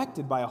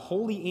directed by a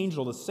holy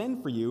angel to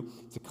send for you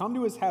to come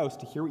to his house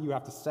to hear what you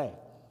have to say."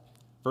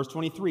 Verse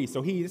 23,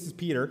 "So he," this is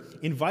Peter,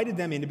 "invited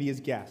them in to be his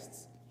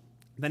guests.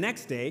 The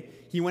next day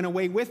he went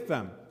away with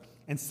them,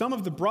 and some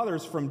of the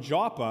brothers from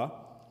Joppa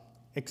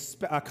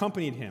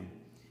accompanied him.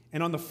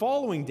 And on the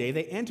following day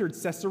they entered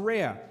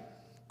Caesarea.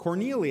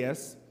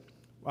 Cornelius,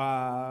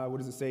 what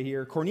does it say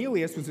here?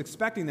 Cornelius was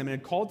expecting them and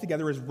had called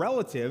together his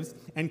relatives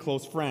and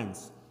close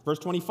friends." Verse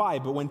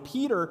 25, "But when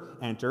Peter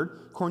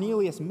entered,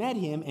 Cornelius met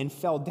him and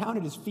fell down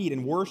at his feet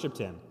and worshipped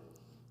him.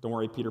 Don't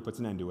worry, Peter puts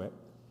an end to it.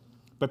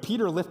 But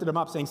Peter lifted him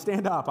up, saying,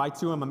 "Stand up, I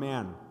too am a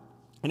man."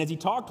 And as he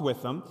talked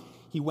with them,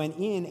 he went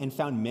in and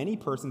found many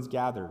persons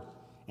gathered.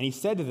 And he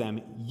said to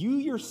them, "You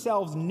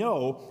yourselves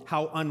know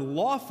how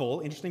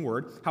unlawful," interesting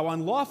word, "how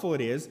unlawful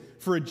it is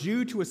for a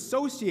Jew to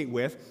associate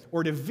with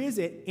or to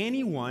visit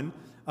anyone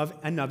of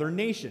another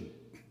nation."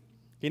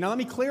 Okay, now let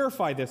me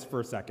clarify this for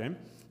a second.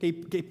 Okay,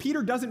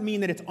 Peter doesn't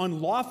mean that it's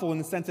unlawful in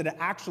the sense that it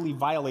actually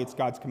violates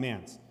God's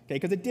commands. Okay,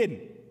 because it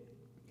didn't.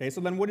 Okay,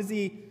 so then what does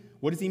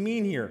he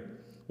mean here?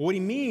 Well, what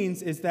he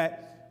means is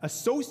that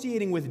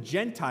associating with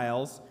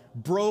Gentiles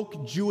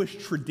broke Jewish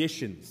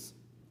traditions.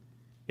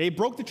 It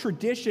broke the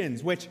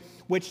traditions which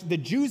the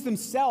Jews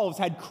themselves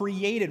had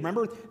created.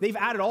 Remember, they've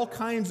added all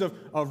kinds of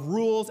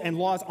rules and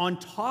laws on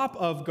top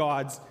of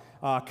God's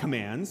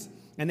commands,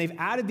 and they've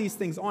added these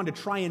things on to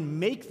try and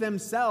make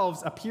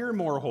themselves appear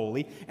more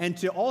holy and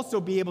to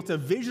also be able to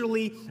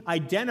visually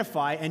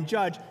identify and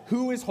judge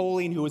who is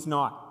holy and who is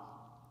not.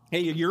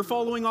 Hey, you're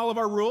following all of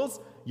our rules,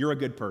 you're a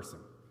good person.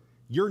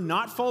 You're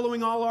not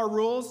following all our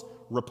rules,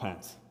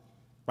 repent.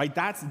 Right?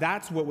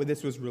 That's what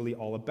this was really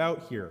all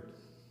about here.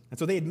 And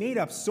so they had made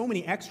up so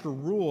many extra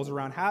rules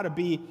around how to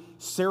be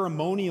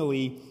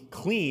ceremonially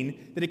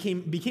clean that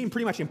it became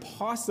pretty much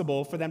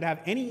impossible for them to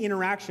have any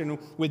interaction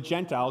with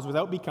Gentiles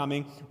without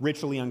becoming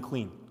ritually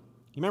unclean.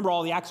 You remember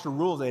all the extra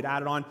rules they had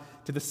added on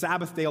to the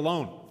Sabbath day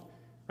alone.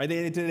 Right?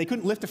 They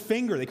couldn't lift a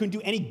finger. They couldn't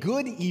do any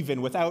good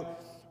even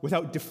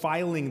without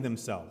defiling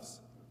themselves.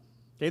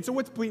 Okay, and so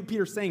what's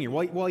Peter saying here?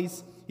 Well,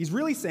 he's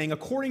really saying,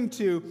 according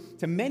to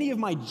many of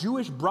my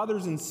Jewish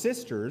brothers and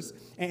sisters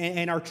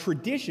and our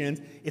traditions,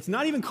 it's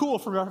not even cool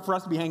for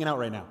us to be hanging out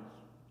right now.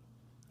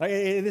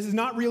 This is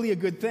not really a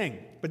good thing.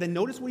 But then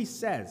notice what he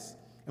says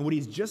and what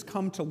he's just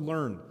come to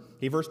learn.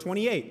 Okay, verse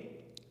 28,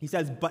 he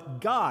says,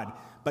 But God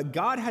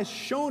has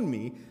shown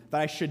me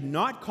that I should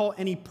not call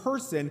any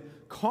person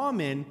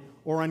common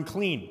or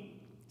unclean.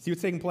 See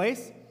what's taking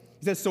place?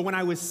 He says, So when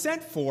I was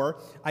sent for,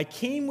 I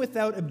came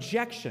without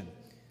objection.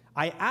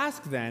 I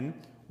asked then,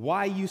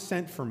 why you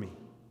sent for me.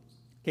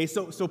 Okay,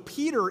 so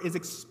Peter is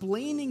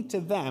explaining to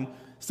them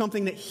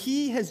something that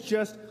he has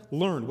just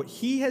learned, what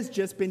he has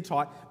just been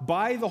taught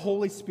by the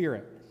Holy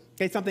Spirit.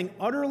 Okay, something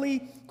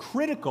utterly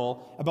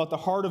critical about the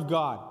heart of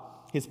God,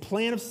 his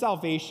plan of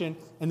salvation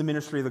and the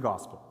ministry of the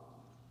gospel.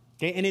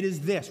 Okay, and it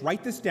is this,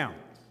 write this down.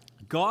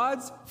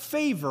 God's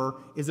favor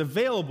is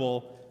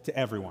available to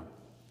everyone.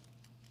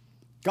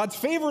 God's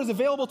favor is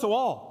available to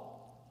all.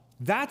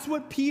 That's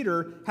what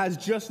Peter has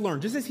just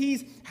learned. Just as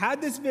he's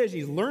had this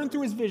vision, he's learned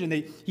through his vision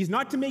that he's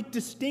not to make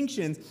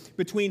distinctions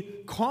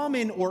between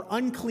common or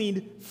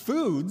unclean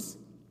foods,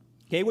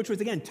 okay, which was,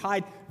 again,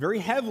 tied very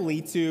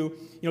heavily to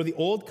the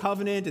Old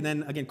Covenant and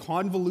then, again,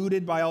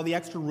 convoluted by all the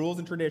extra rules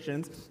and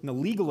traditions and the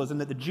legalism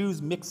that the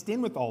Jews mixed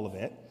in with all of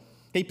it.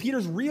 Okay,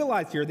 Peter's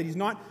realized here that he's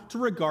not to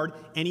regard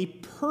any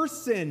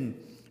person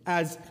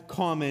as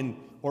common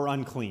or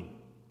unclean.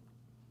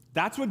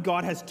 That's what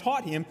God has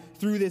taught him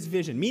through this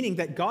vision, meaning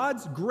that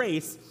God's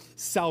grace,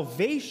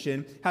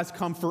 salvation, has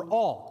come for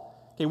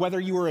all, okay, whether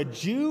you are a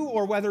Jew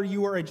or whether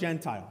you are a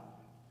Gentile.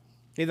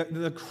 Okay,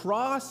 the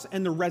cross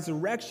and the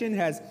resurrection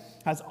has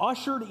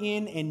ushered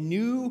in a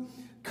new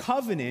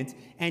covenant,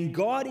 and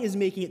God is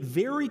making it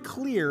very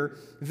clear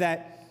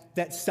that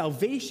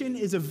salvation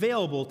is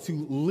available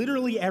to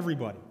literally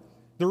everybody.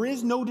 There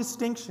is no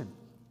distinction.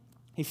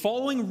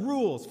 Following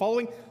rules,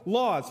 following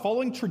laws,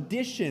 following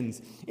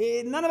traditions,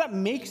 none of that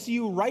makes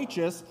you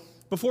righteous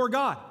before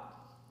God.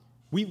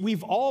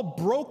 We've all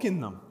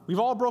broken them. We've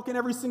all broken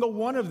every single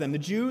one of them. The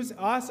Jews,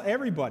 us,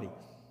 everybody.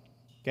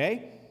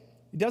 Okay?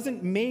 It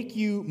doesn't make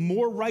you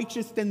more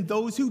righteous than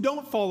those who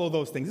don't follow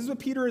those things. This is what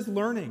Peter is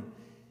learning.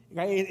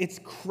 Okay? It's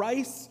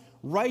Christ's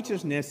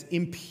righteousness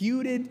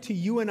imputed to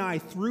you and I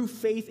through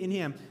faith in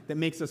him that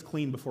makes us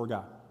clean before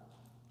God.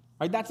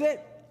 Right? That's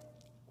it.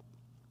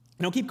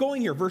 Now keep going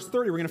here. Verse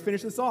 30, we're going to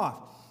finish this off.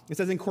 It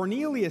says, And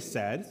Cornelius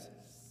says,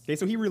 okay,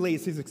 so he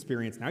relays his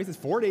experience now. He says,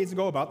 4 days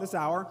ago, about this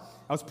hour,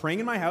 I was praying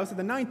in my house at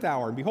the 9th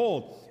hour, and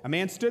behold, a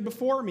man stood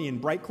before me in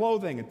bright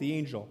clothing at the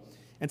angel,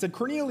 and said,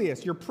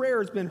 Cornelius, your prayer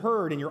has been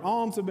heard, and your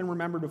alms have been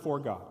remembered before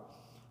God.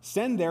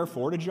 Send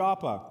therefore to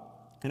Joppa,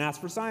 and ask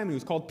for Simon,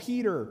 who's called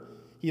Peter.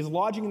 He is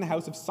lodging in the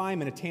house of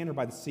Simon, a tanner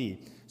by the sea.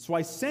 So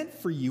I sent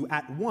for you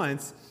at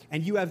once,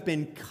 and you have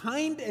been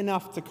kind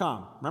enough to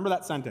come. Remember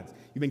that sentence.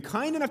 You've been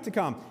kind enough to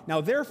come.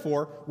 Now,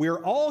 therefore, we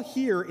are all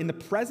here in the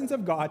presence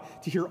of God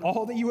to hear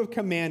all that you have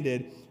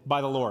commanded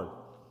by the Lord.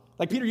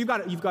 Like, Peter, you've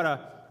got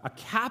a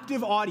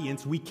captive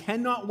audience. We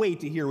cannot wait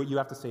to hear what you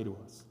have to say to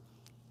us.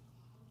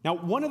 Now,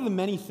 one of the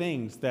many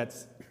things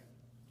that's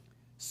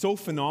so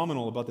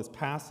phenomenal about this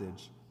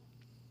passage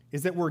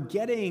is that we're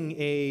getting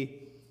a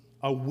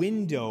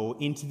window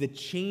into the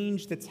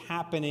change that's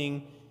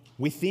happening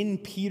within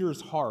Peter's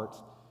heart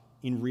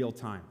in real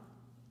time.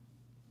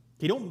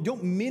 Okay,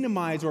 don't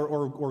minimize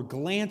or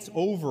glance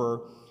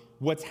over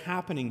what's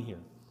happening here.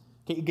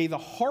 Okay, the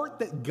heart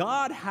that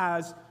God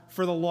has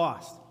for the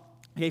lost.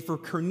 Okay, for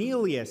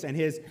Cornelius and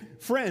his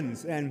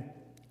friends and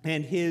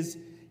his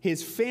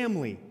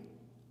family.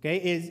 okay,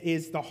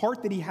 is the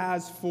heart that he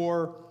has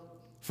for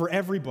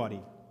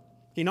everybody.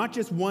 Okay, not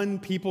just one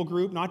people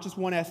group, not just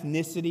one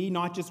ethnicity,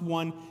 not just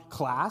one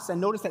class.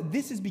 And notice that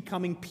this is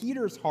becoming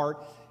Peter's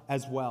heart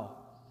as well.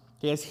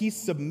 Okay, as he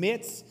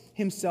submits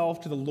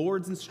himself to the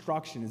Lord's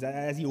instructions,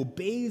 as he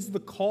obeys the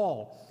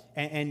call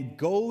and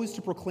goes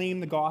to proclaim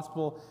the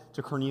gospel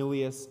to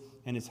Cornelius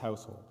and his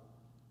household.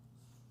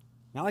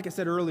 Now, like I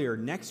said earlier,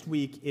 next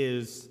week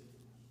is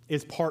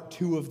part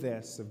 2 of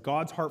this, of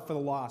God's heart for the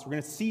lost. We're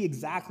going to see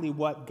exactly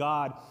what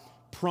God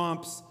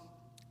prompts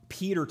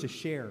Peter to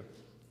share.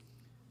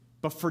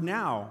 But for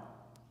now,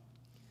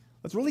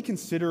 let's really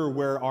consider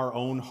where our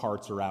own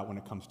hearts are at when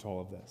it comes to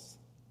all of this.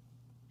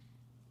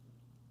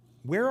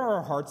 Where are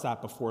our hearts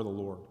at before the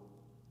Lord?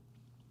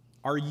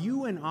 Are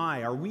you and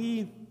I, are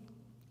we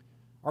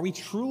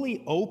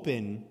truly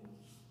open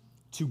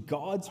to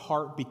God's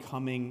heart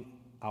becoming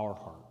our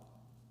heart?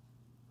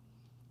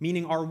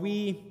 Meaning, are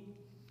we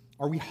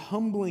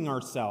humbling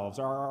ourselves?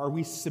 Are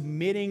we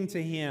submitting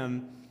to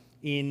Him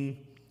in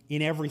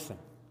everything?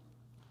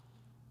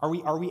 Are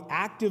we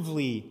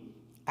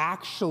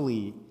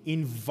actually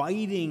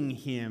inviting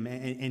Him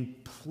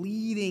and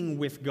pleading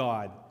with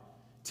God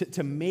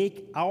to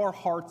make our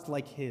hearts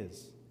like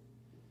His,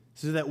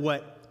 so that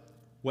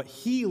what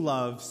He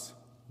loves,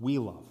 we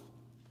love?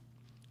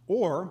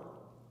 Or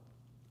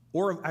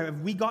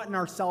have we gotten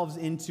ourselves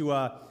into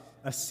a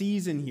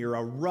season here,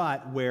 a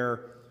rut,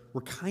 where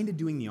we're kind of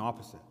doing the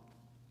opposite?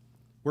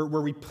 Where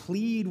we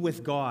plead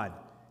with God,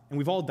 and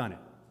we've all done it,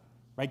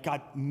 right?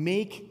 God,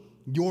 make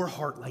your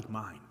heart like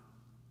mine.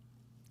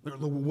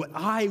 What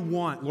I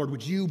want, Lord,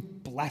 would you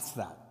bless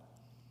that?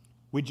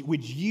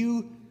 Would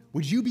you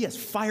be as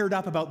fired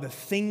up about the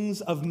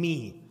things of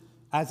me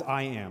as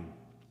I am?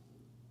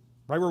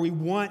 Right? Where we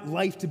want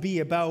life to be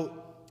about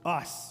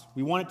us.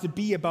 We want it to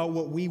be about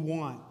what we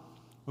want.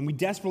 When we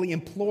desperately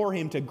implore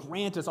Him to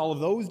grant us all of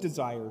those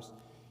desires,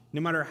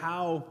 no matter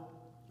how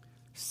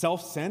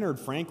self-centered,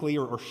 frankly,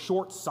 or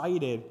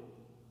short-sighted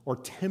or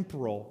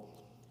temporal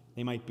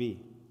they might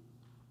be.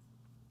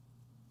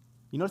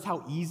 You notice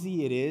how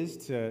easy it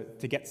is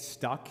to get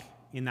stuck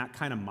in that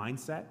kind of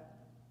mindset?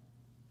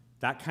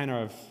 That kind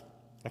of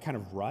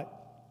rut?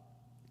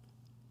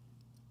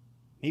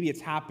 Maybe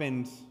it's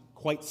happened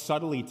quite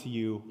subtly to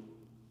you,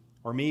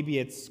 or maybe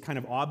it's kind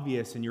of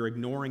obvious and you're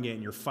ignoring it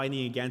and you're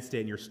fighting against it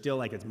and you're still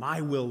like, it's my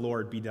will,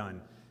 Lord, be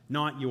done,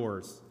 not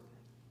yours.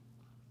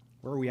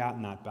 Where are we at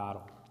in that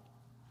battle?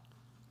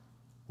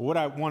 Well, what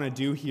I want to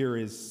do here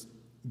is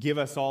give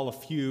us all a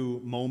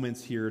few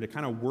moments here to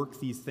kind of work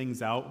these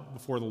things out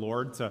before the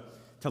Lord,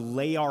 to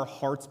lay our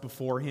hearts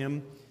before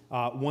Him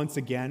once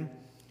again.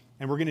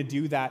 And we're going to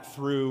do that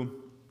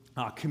through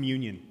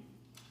communion.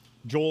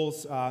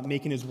 Joel's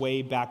making his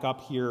way back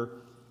up here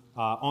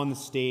on the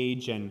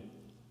stage, and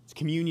it's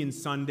Communion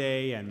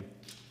Sunday, and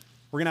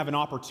we're going to have an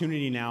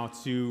opportunity now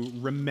to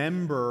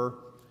remember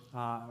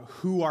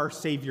who our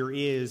Savior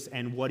is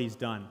and what He's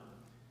done.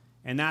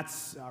 And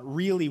that's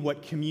really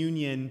what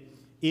communion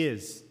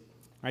is.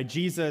 Right?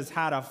 Jesus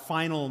had a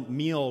final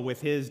meal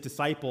with His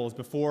disciples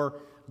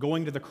before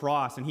going to the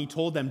cross, and He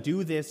told them,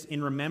 do this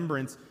in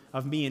remembrance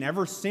of me. And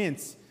ever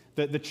since,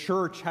 the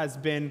church has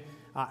been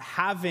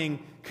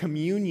having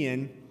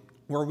communion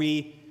where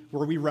we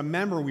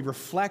remember, we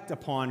reflect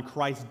upon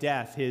Christ's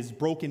death, His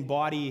broken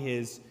body,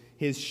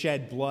 His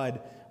shed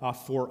blood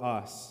for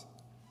us.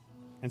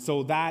 And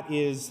so that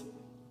is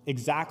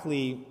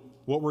exactly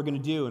what we're going to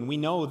do. And we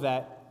know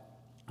that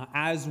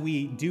as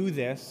we do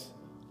this,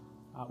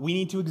 we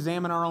need to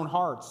examine our own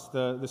hearts.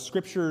 The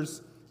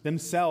scriptures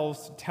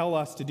themselves tell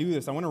us to do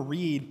this. I want to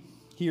read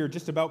here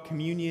just about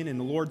communion and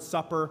the Lord's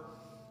Supper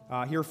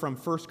here from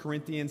 1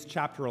 Corinthians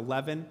chapter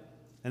 11,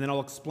 and then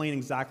I'll explain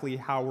exactly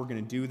how we're going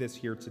to do this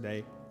here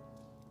today.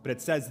 But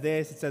it says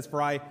this, it says,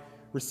 "For I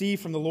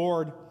received from the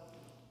Lord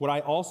what I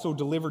also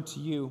delivered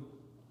to you,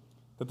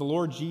 that the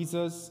Lord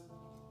Jesus,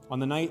 on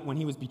the night when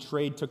He was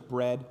betrayed, took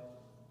bread,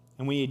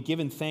 and when He had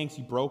given thanks,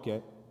 He broke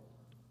it.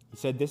 He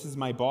said, 'This is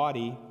my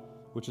body,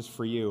 which is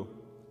for you.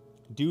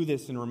 Do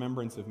this in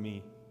remembrance of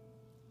me.'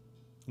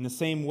 In the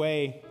same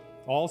way,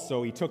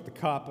 also, He took the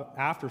cup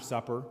after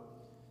supper,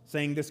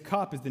 saying, 'This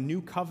cup is the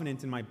new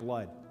covenant in my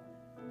blood.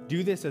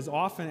 Do this as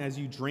often as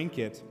you drink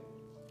it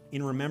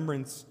in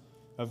remembrance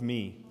of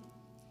me.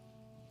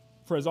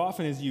 For as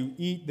often as you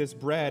eat this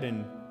bread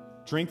and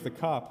drink the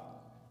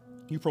cup,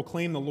 you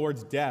proclaim the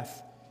Lord's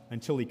death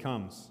until He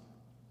comes.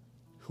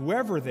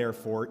 Whoever,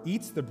 therefore,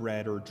 eats the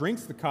bread or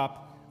drinks the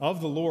cup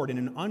of the Lord in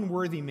an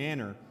unworthy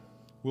manner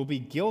will be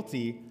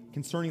guilty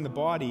concerning the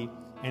body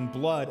and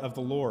blood of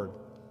the Lord.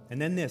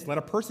 And then this, let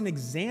a person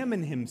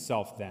examine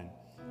himself then,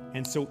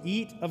 and so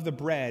eat of the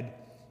bread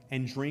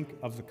and drink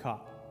of the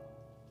cup.'"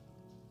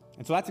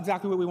 And so that's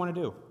exactly what we want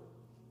to do.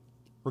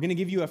 We're going to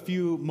give you a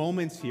few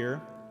moments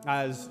here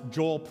as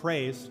Joel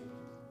prays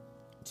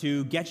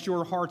to get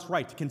your hearts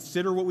right, to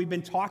consider what we've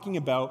been talking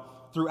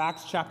about through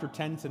Acts chapter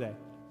 10 today,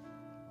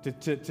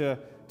 to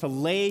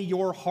lay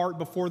your heart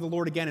before the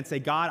Lord again and say,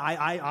 God,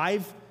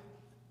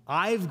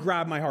 I've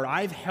grabbed my heart.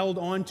 I've held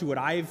on to it.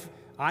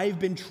 I've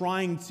been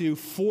trying to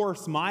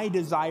force my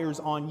desires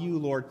on you,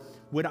 Lord,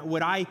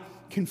 would I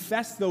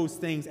confess those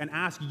things and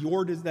ask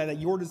that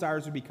your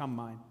desires would become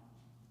mine?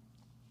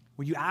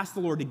 Would you ask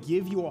the Lord to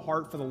give you a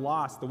heart for the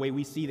lost the way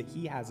we see that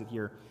he has it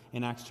here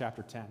in Acts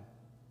chapter 10?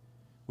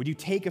 Would you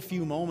take a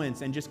few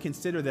moments and just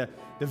consider the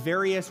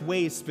various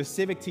ways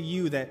specific to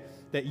you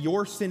that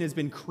your sin has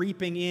been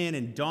creeping in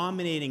and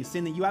dominating,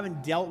 sin that you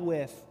haven't dealt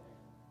with?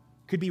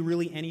 Could be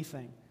really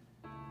anything.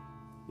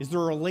 Is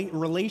there a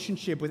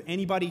relationship with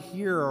anybody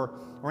here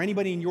or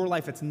anybody in your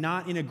life that's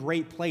not in a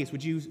great place?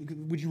 Would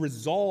you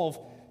resolve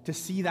to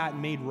see that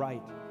made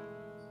right?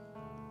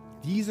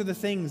 These are the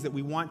things that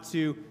we want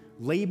to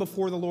lay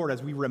before the Lord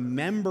as we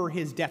remember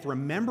his death.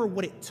 Remember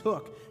what it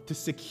took to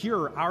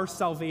secure our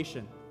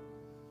salvation.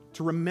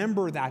 To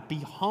remember that, be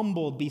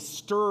humbled, be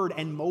stirred,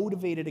 and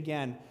motivated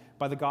again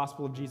by the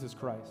gospel of Jesus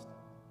Christ.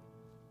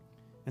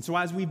 And so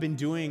as we've been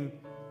doing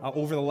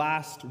over the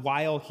last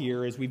while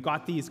here, is we've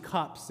got these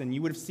cups, and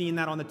you would have seen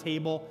that on the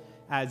table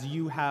as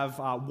you have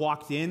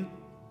walked in.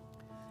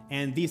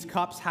 And these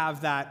cups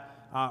have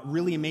that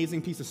really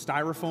amazing piece of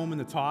styrofoam in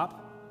the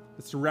top.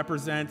 It's to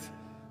represent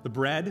the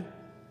bread,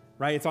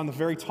 right? It's on the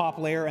very top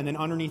layer, and then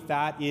underneath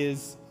that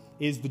is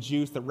the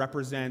juice that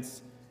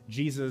represents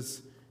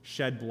Jesus'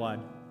 shed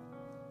blood.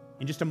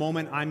 In just a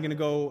moment, I'm going to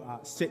go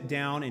sit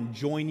down and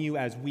join you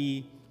as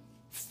we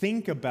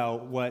think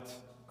about what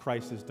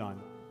Christ has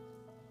done.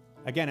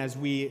 Again, as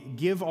we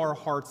give our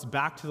hearts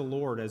back to the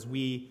Lord, as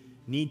we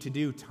need to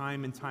do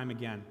time and time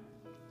again.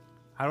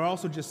 I would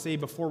also just say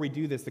before we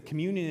do this, the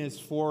communion is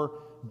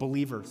for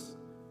believers.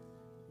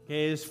 It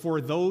is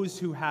for those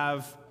who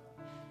have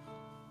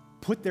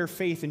put their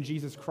faith in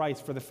Jesus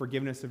Christ for the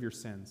forgiveness of your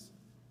sins.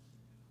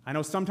 I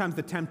know sometimes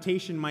the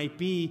temptation might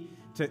be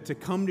to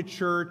come to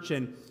church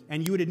and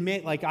you would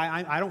admit, like,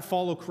 I don't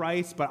follow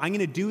Christ, but I'm going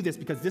to do this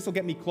because this will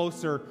get me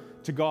closer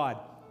to God.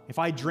 If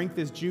I drink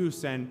this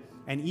juice and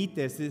eat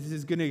this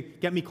is going to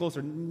get me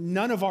closer.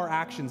 None of our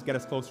actions get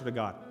us closer to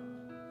God.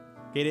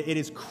 It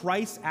is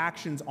Christ's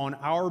actions on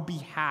our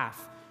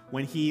behalf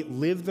when he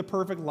lived the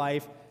perfect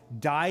life,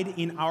 died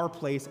in our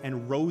place,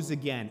 and rose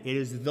again. It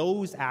is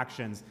those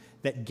actions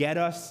that get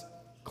us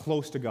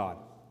close to God.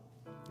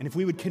 And if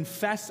we would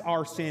confess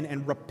our sin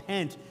and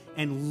repent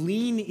and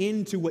lean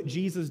into what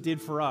Jesus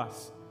did for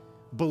us,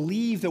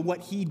 believe that what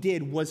he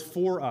did was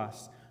for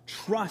us,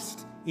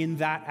 trust in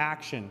that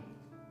action,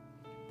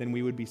 then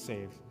we would be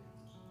saved.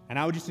 And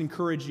I would just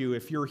encourage you,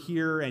 if you're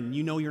here and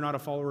you know you're not a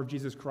follower of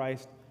Jesus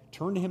Christ,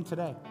 turn to him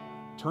today.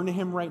 Turn to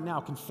him right now.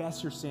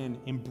 Confess your sin.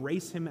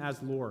 Embrace him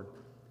as Lord.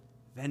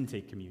 Then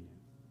take communion.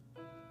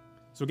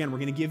 So again, we're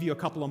going to give you a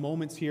couple of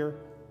moments here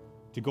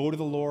to go to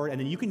the Lord, and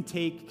then you can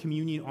take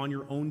communion on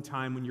your own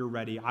time when you're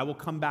ready. I will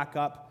come back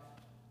up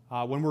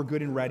when we're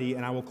good and ready,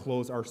 and I will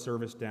close our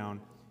service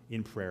down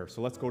in prayer.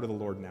 So let's go to the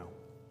Lord now.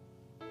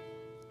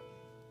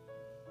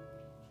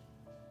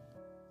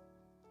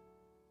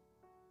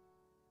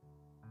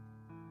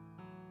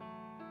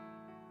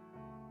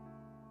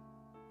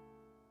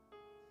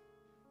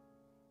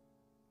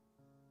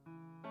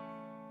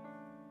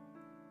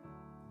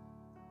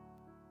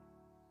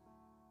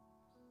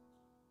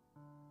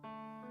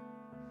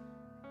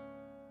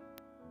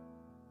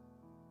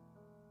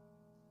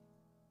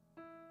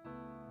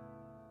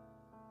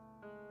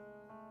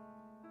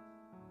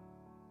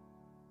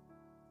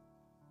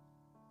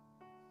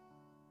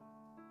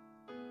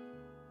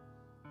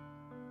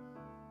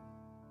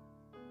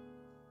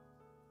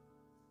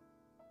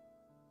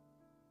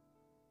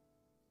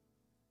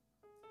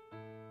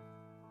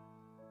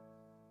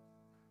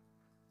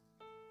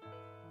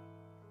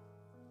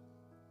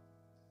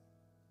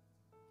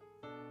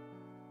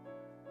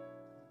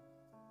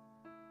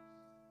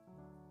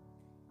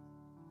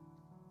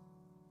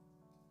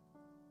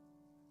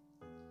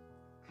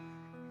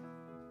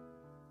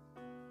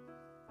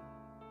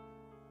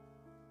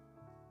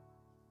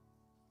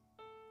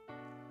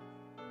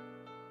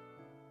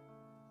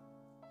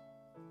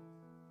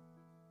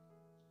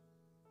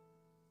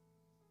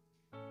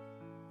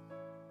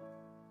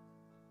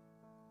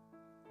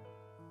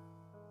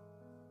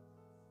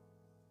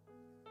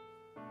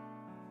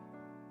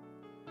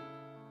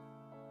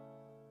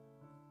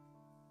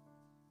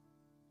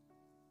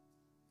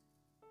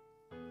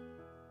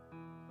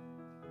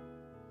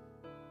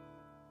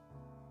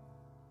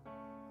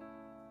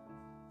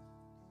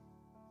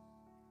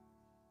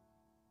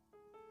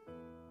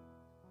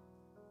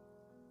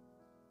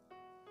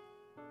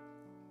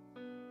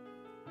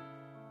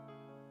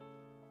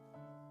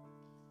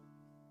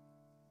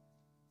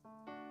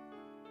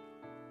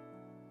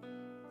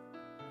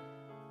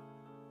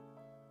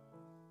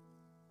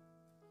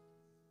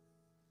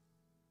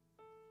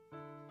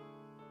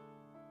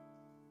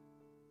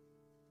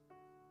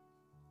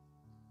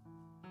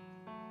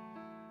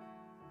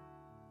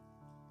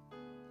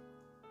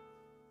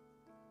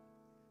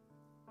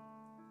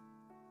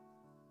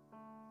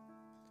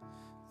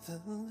 The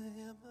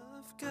Lamb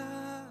of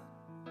God,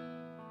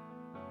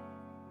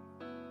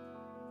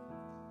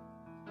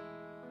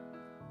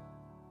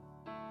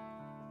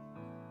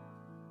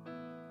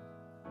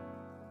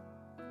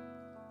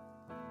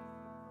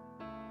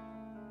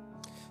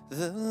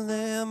 the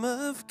Lamb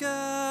of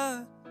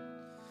God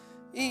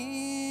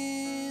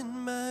in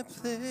my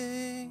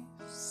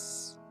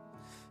place.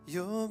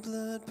 Your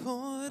blood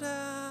poured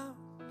out,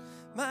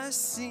 my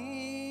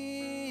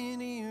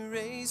sin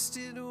erased.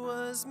 It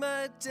was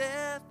my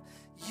death,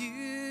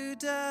 you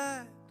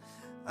died.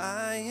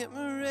 I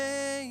am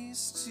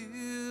raised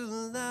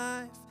to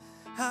life.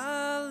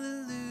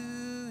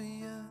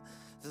 Hallelujah,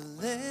 the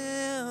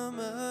Lamb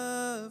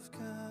of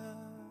God.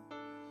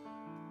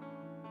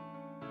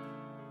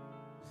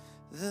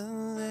 The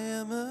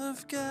Lamb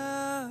of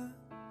God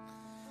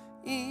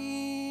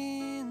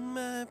in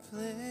my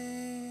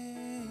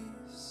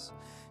place.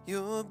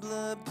 Your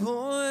blood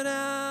poured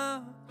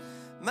out,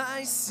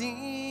 my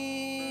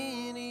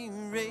sin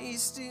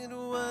erased. It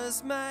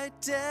was my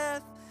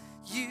death,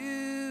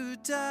 you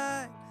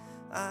died.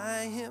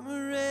 I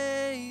am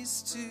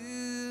raised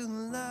to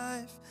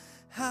life.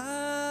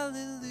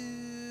 Hallelujah,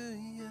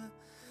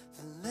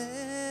 the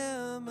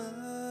Lamb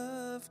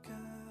of God.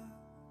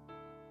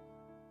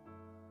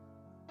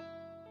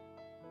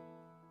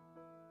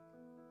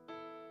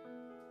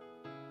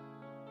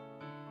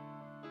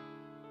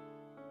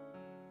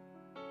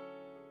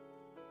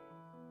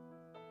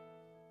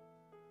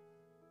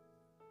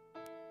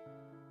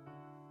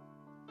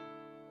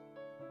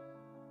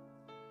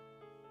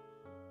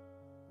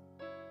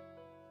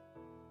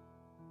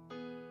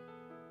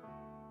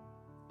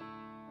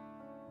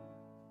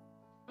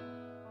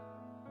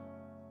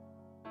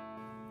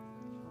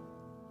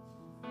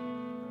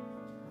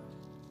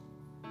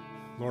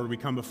 Lord, we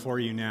come before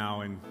you now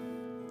and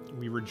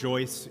we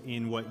rejoice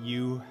in what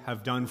you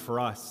have done for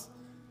us.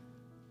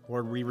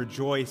 Lord, we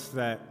rejoice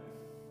that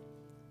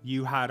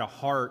you had a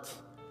heart,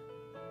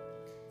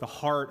 the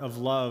heart of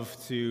love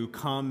to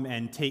come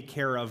and take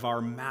care of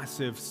our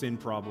massive sin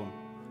problem.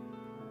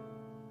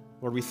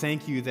 Lord, we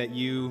thank you that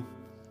you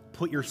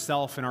put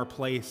yourself in our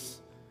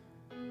place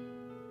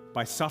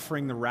by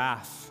suffering the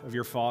wrath of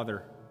your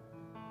Father.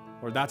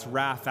 Lord, that's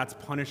wrath, that's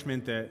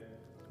punishment that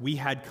we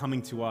had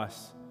coming to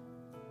us.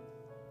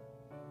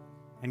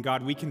 And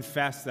God, we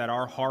confess that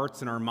our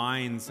hearts and our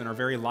minds and our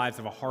very lives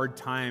have a hard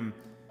time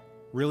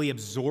really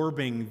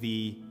absorbing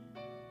the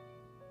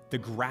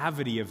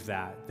gravity of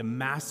that, the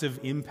massive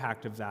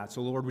impact of that.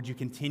 So Lord, would you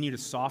continue to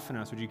soften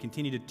us? Would you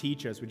continue to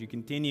teach us? Would you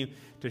continue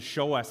to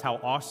show us how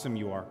awesome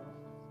you are?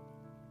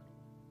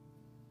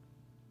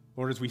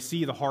 Lord, as we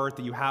see the heart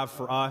that you have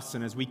for us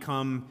and as we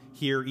come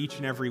here each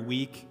and every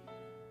week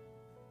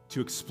to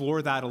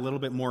explore that a little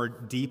bit more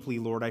deeply,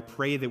 Lord, I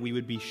pray that we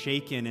would be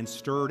shaken and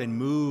stirred and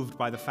moved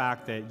by the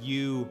fact that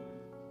you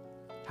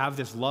have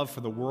this love for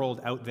the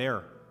world out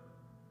there.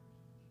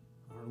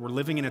 We're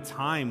living in a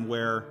time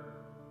where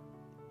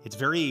it's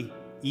very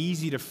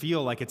easy to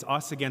feel like it's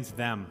us against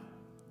them.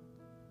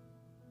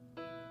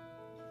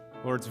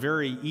 Lord, it's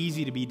very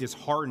easy to be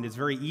disheartened. It's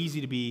very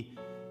easy to be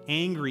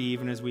angry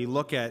even as we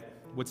look at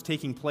what's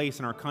taking place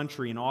in our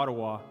country, in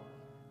Ottawa,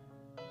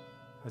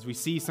 as we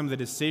see some of the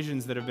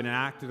decisions that have been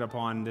acted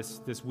upon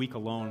this week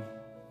alone.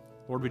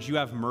 Lord, would you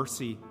have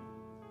mercy?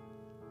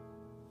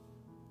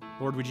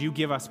 Lord, would you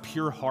give us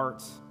pure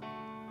hearts?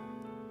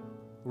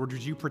 Lord,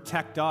 would you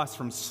protect us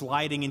from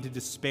sliding into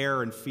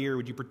despair and fear?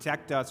 Would you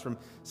protect us from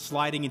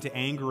sliding into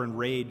anger and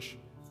rage?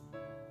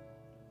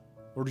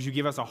 Lord, would you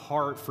give us a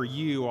heart for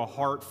you, a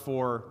heart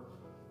for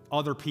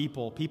other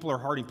people? People are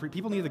hurting.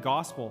 People need the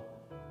gospel.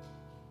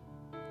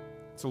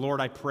 So,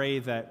 Lord, I pray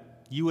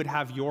that you would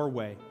have your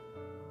way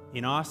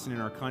in us and in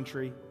our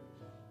country.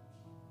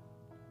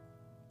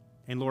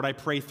 And Lord, I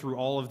pray through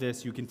all of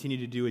this, you continue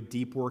to do a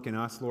deep work in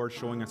us, Lord,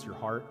 showing us your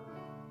heart.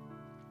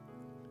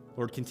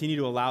 Lord, continue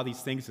to allow these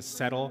things to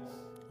settle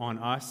on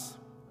us.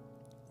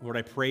 Lord,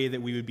 I pray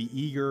that we would be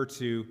eager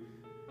to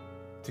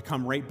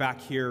come right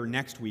back here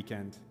next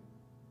weekend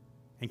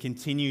and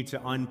continue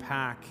to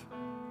unpack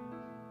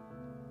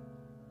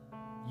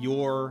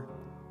your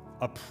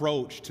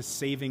approach to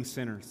saving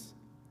sinners.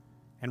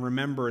 And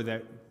remember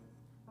that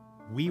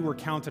we were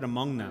counted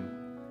among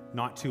them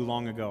not too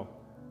long ago.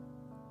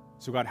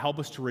 So God, help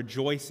us to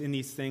rejoice in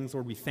these things.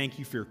 Lord, we thank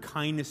you for your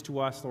kindness to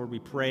us. Lord, we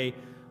pray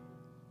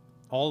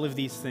all of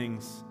these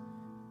things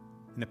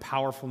in the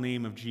powerful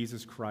name of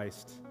Jesus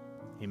Christ.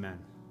 Amen.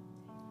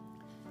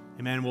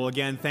 Amen. Well,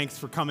 again, thanks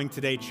for coming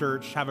today,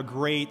 church. Have a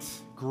great,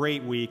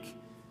 great week.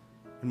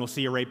 And we'll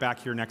see you right back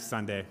here next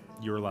Sunday.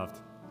 You are loved.